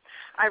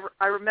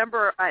 I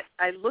remember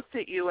I looked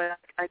at you, and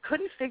I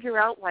couldn't figure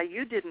out why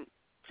you didn't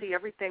see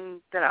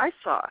everything that I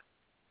saw.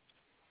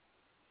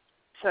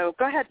 So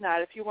go ahead,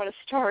 Nat, if you want to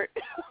start.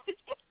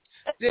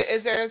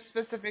 Is there a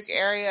specific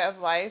area of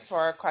life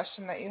or a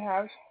question that you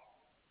have?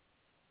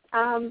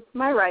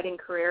 My writing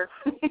career.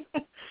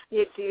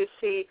 Do you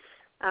see,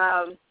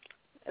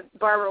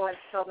 Barbara once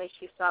told me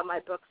she saw my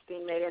books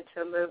being made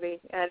into a movie,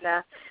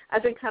 and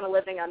I've been kind of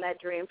living on that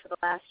dream for the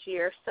last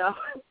year, so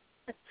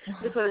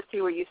just want to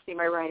see where you see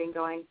my writing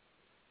going.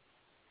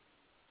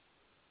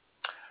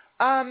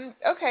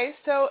 Okay,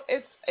 so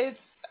it's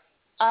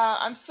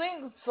I'm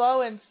seeing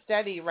slow and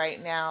steady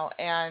right now,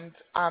 and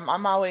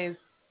I'm always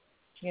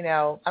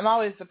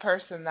the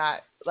person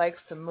that likes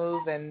to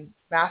move and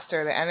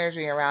master the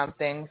energy around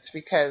things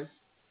because,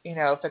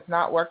 if it's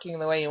not working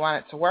the way you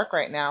want it to work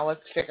right now,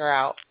 let's figure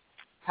out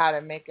how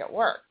to make it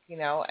work,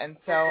 And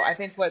so I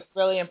think what's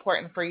really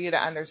important for you to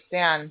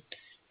understand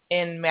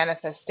in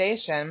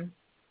manifestation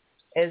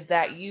is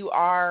that you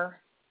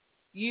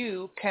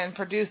can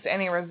produce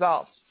any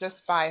results just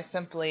by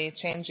simply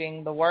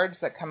changing the words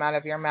that come out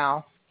of your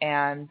mouth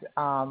and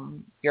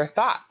your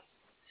thoughts.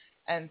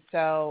 And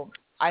so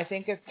I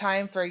think it's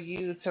time for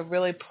you to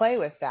really play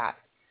with that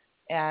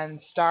and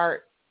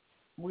start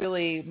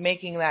really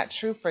making that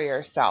true for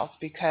yourself,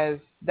 because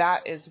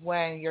that is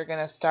when you're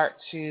going to start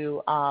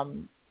to,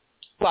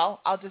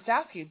 I'll just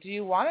ask you, do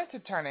you want it to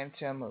turn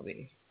into a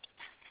movie?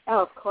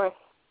 Oh, of course.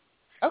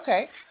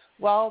 Okay.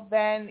 Well,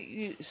 then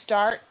you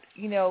start,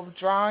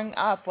 drawing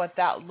up what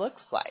that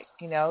looks like,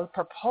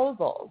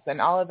 proposals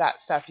and all of that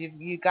stuff.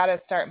 You got to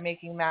start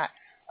making that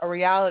a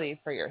reality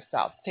for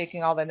yourself,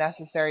 taking all the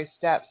necessary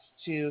steps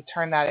to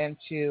turn that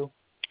into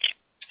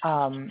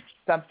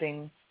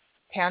something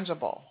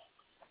tangible.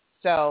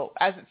 So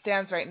as it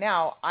stands right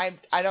now, I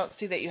don't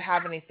see that you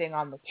have anything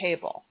on the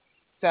table.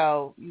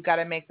 So you got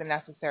to make the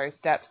necessary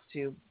steps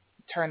to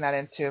turn that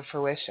into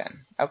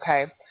fruition,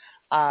 okay?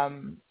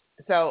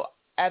 So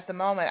at the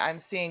moment,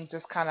 I'm seeing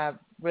just kind of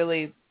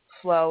really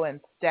slow and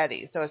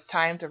steady. So it's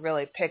time to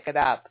really pick it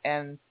up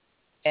and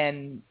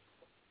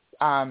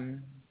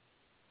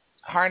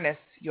harness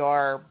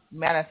your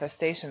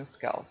manifestation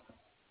skills.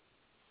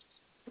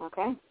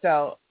 Okay.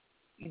 So,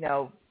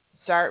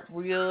 start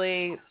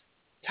really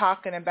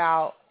talking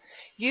about,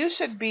 you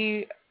should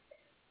be,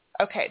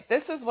 okay,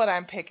 this is what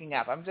I'm picking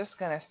up. I'm just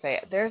going to say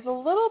it. There's a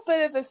little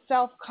bit of a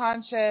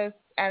self-conscious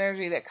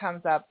energy that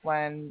comes up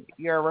when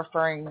you're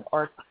referring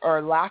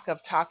or lack of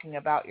talking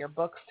about your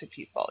books to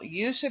people.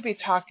 You should be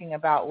talking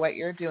about what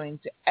you're doing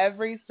to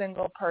every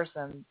single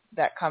person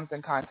that comes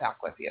in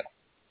contact with you.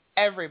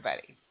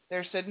 Everybody.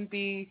 There shouldn't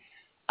be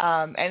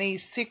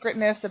any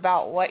secretness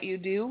about what you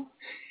do.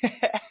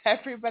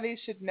 Everybody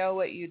should know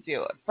what you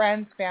do.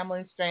 Friends,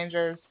 family,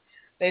 strangers,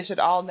 they should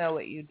all know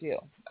what you do,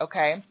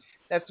 okay?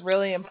 That's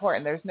really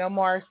important. There's no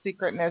more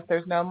secretness.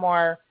 There's no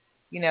more,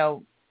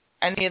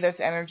 any of this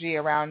energy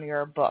around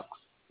your books.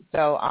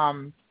 So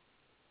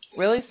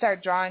really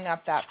start drawing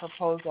up that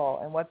proposal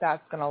and what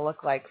that's going to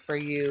look like for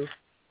you,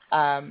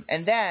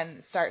 and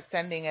then start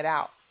sending it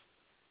out.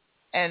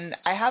 And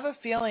I have a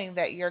feeling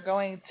that you're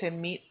going to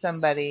meet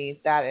somebody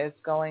that is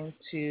going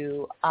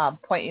to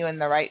point you in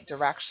the right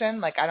direction.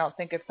 Like, I don't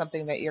think it's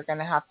something that you're going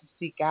to have to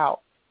seek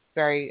out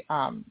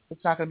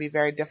it's not going to be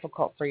very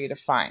difficult for you to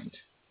find.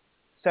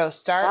 So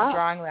start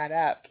drawing that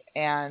up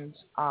and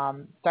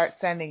start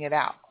sending it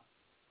out.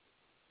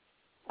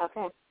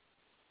 Okay.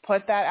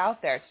 Put that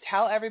out there.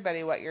 Tell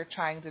everybody what you're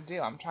trying to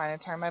do. I'm trying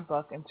to turn my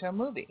book into a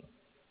movie.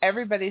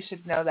 Everybody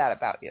should know that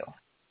about you.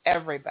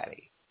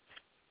 Everybody.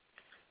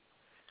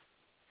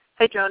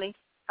 Hey, Joni,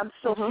 I'm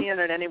still seeing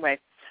it anyway.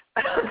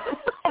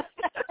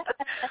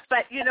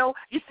 But,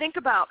 you think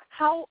about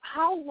how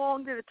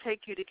long did it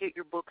take you to get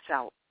your books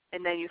out?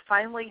 And then you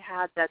finally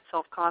had that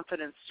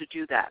self-confidence to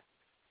do that,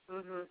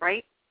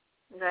 right?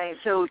 Right.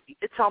 So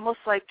it's almost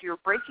like you're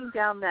breaking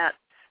down that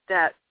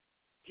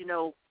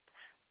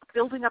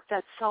building up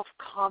that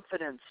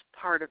self-confidence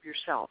part of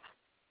yourself.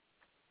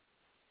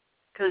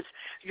 Because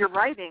your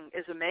writing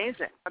is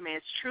amazing. I mean,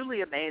 it's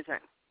truly amazing.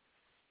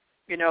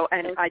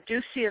 And I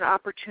do see an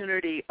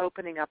opportunity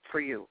opening up for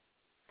you.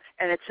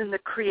 And it's in the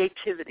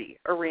creativity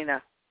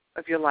arena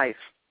of your life.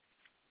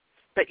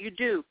 But you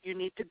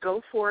need to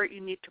go for it.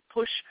 You need to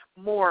push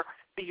more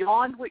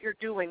beyond what you're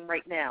doing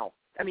right now.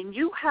 I mean,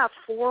 you have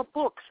 4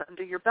 books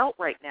under your belt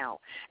right now.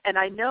 And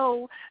I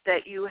know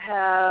that you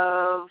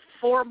have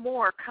 4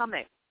 more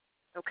coming,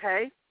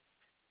 okay?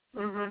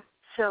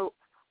 So,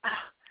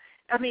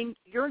 I mean,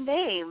 your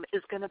name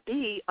is going to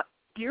be,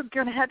 you're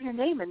going to have your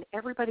name in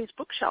everybody's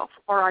bookshelf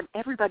or on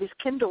everybody's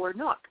Kindle or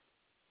Nook.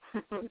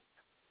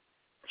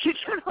 You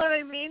know what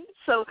I mean?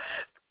 So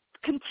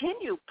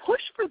continue,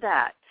 push for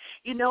that.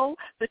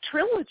 The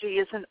trilogy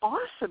is an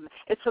awesome,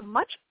 it's a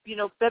much,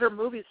 better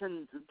movies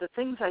than the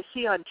things I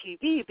see on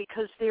TV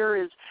because there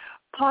is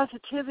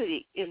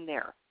positivity in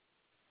there.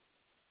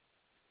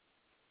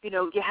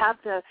 You have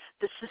the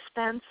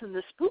suspense and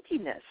the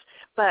spookiness.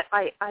 But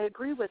I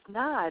agree with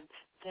Nod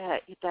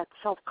that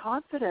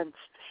self-confidence,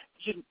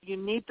 you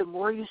need, the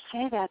more you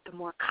say that, the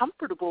more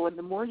comfortable and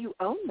the more you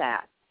own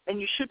that. And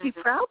you should be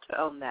proud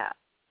to own that.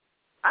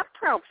 I'm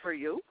proud for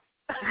you.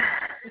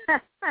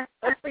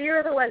 Well,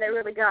 you're the one that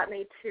really got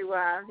me to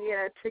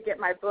get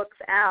my books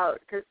out,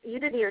 because you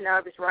didn't even know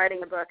I was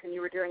writing a book, and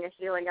you were doing a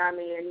healing on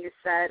me, and you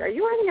said, "Are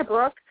you writing a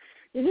book?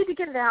 You need to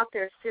get it out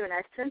there soon."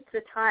 I sense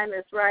the time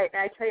is right,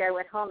 and I tell you, I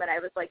went home, and I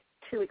was like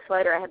 2 weeks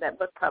later, I had that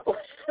book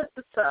published.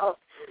 So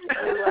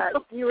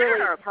you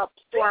really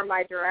helped form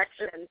my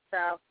direction.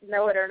 So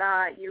know it or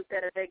not, you've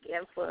been a big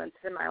influence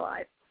in my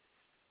life.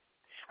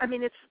 I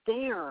mean, it's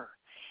there,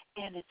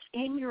 and it's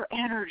in your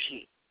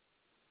energy.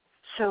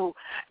 So,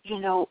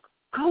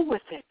 go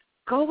with it.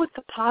 Go with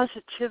the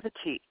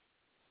positivity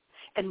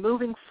and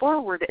moving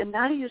forward. And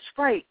Nadia is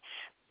right.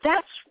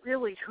 That's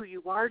really who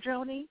you are,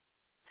 Joni.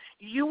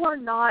 You are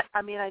not,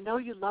 I mean, I know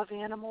you love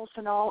animals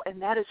and all, and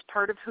that is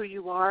part of who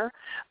you are,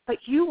 but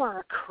you are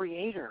a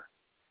creator.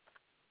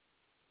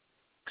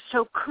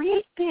 So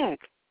create big.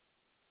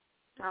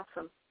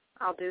 Awesome.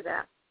 I'll do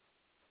that.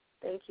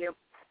 Thank you.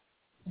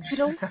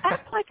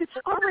 Act like it's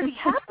already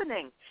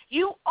happening.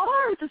 You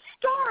are the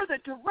star, the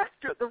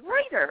director, the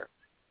writer.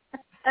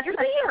 You're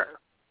there.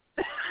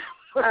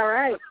 All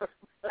right.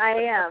 I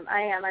am.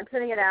 I'm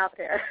putting it out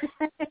there.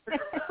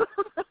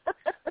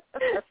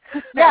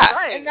 Yeah,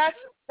 right. And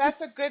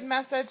that's a good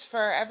message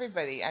for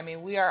everybody. I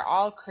mean, we are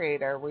all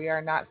creator. We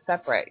are not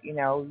separate.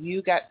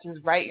 You get to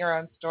write your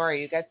own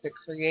story. You get to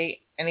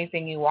create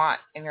anything you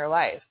want in your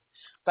life.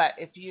 But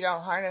if you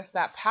don't harness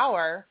that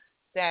power,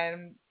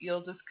 then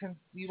you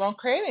won't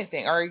create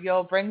anything, or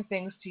you'll bring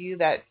things to you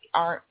that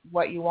aren't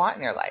what you want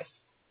in your life.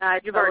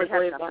 You've already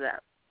had enough of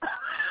that.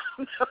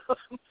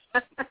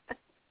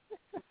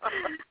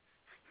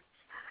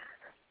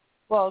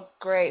 Well,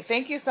 great.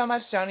 Thank you so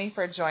much, Joni,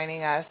 for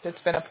joining us. It's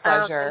been a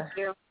pleasure.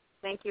 Thank you.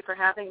 Thank you for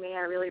having me. I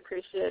really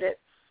appreciate it.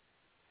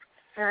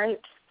 All right.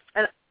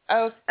 And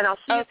I'll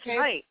see you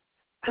tonight.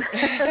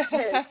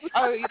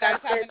 Oh, you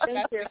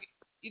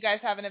guys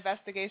have an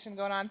investigation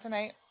going on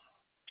tonight?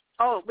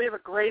 Oh, we have a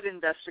great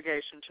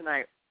investigation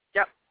tonight.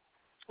 Yep.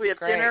 We have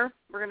dinner.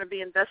 We're going to be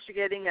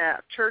investigating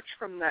a church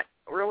from the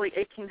early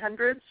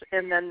 1800s,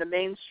 and then the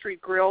Main Street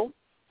Grill,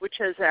 which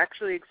has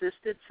actually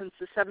existed since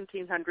the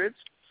 1700s.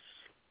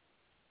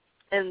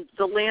 And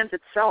the land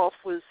itself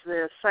was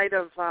the site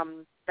of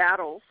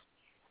battles.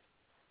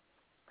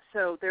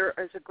 So there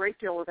is a great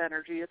deal of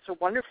energy. It's a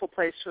wonderful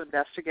place to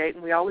investigate,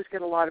 and we always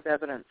get a lot of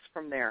evidence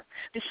from there.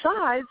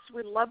 Besides,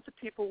 we love the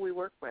people we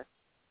work with.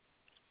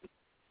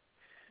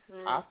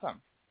 Awesome.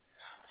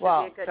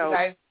 Well, you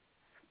guys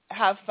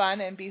have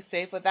fun and be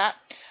safe with that.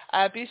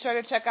 Be sure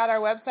to check out our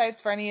websites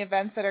for any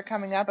events that are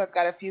coming up. I've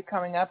got a few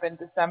coming up in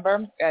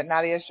December at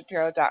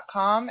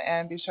NadiaShapiro.com,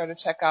 and be sure to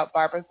check out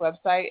Barbara's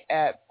website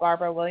at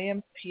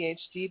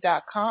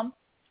BarbaraWilliamsPhD.com.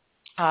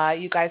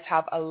 You guys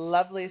have a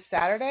lovely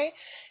Saturday,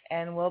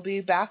 and we'll be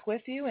back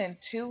with you in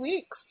 2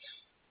 weeks.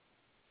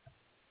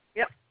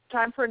 Yep.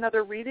 Time for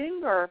another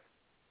reading, or?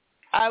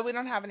 We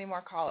don't have any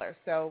more callers,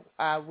 so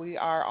we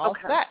are all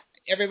set.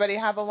 Everybody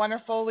have a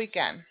wonderful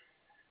weekend.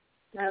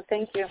 No,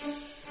 thank you.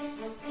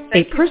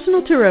 A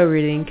personal tarot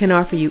reading can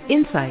offer you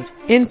insight,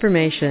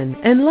 information,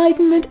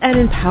 enlightenment,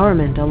 and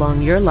empowerment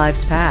along your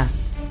life's path.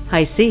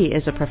 High C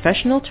is a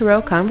professional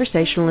tarot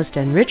conversationalist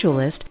and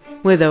ritualist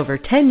with over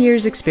 10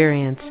 years'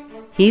 experience.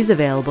 He's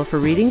available for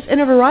readings in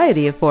a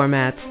variety of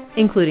formats,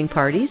 including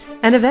parties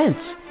and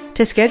events.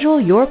 To schedule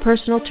your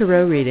personal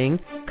tarot reading,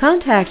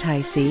 contact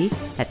High C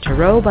at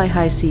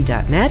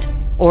tarotbyhighc.net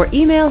or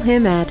email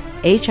him at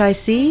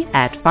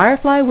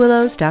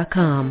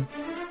hic@fireflywillows.com.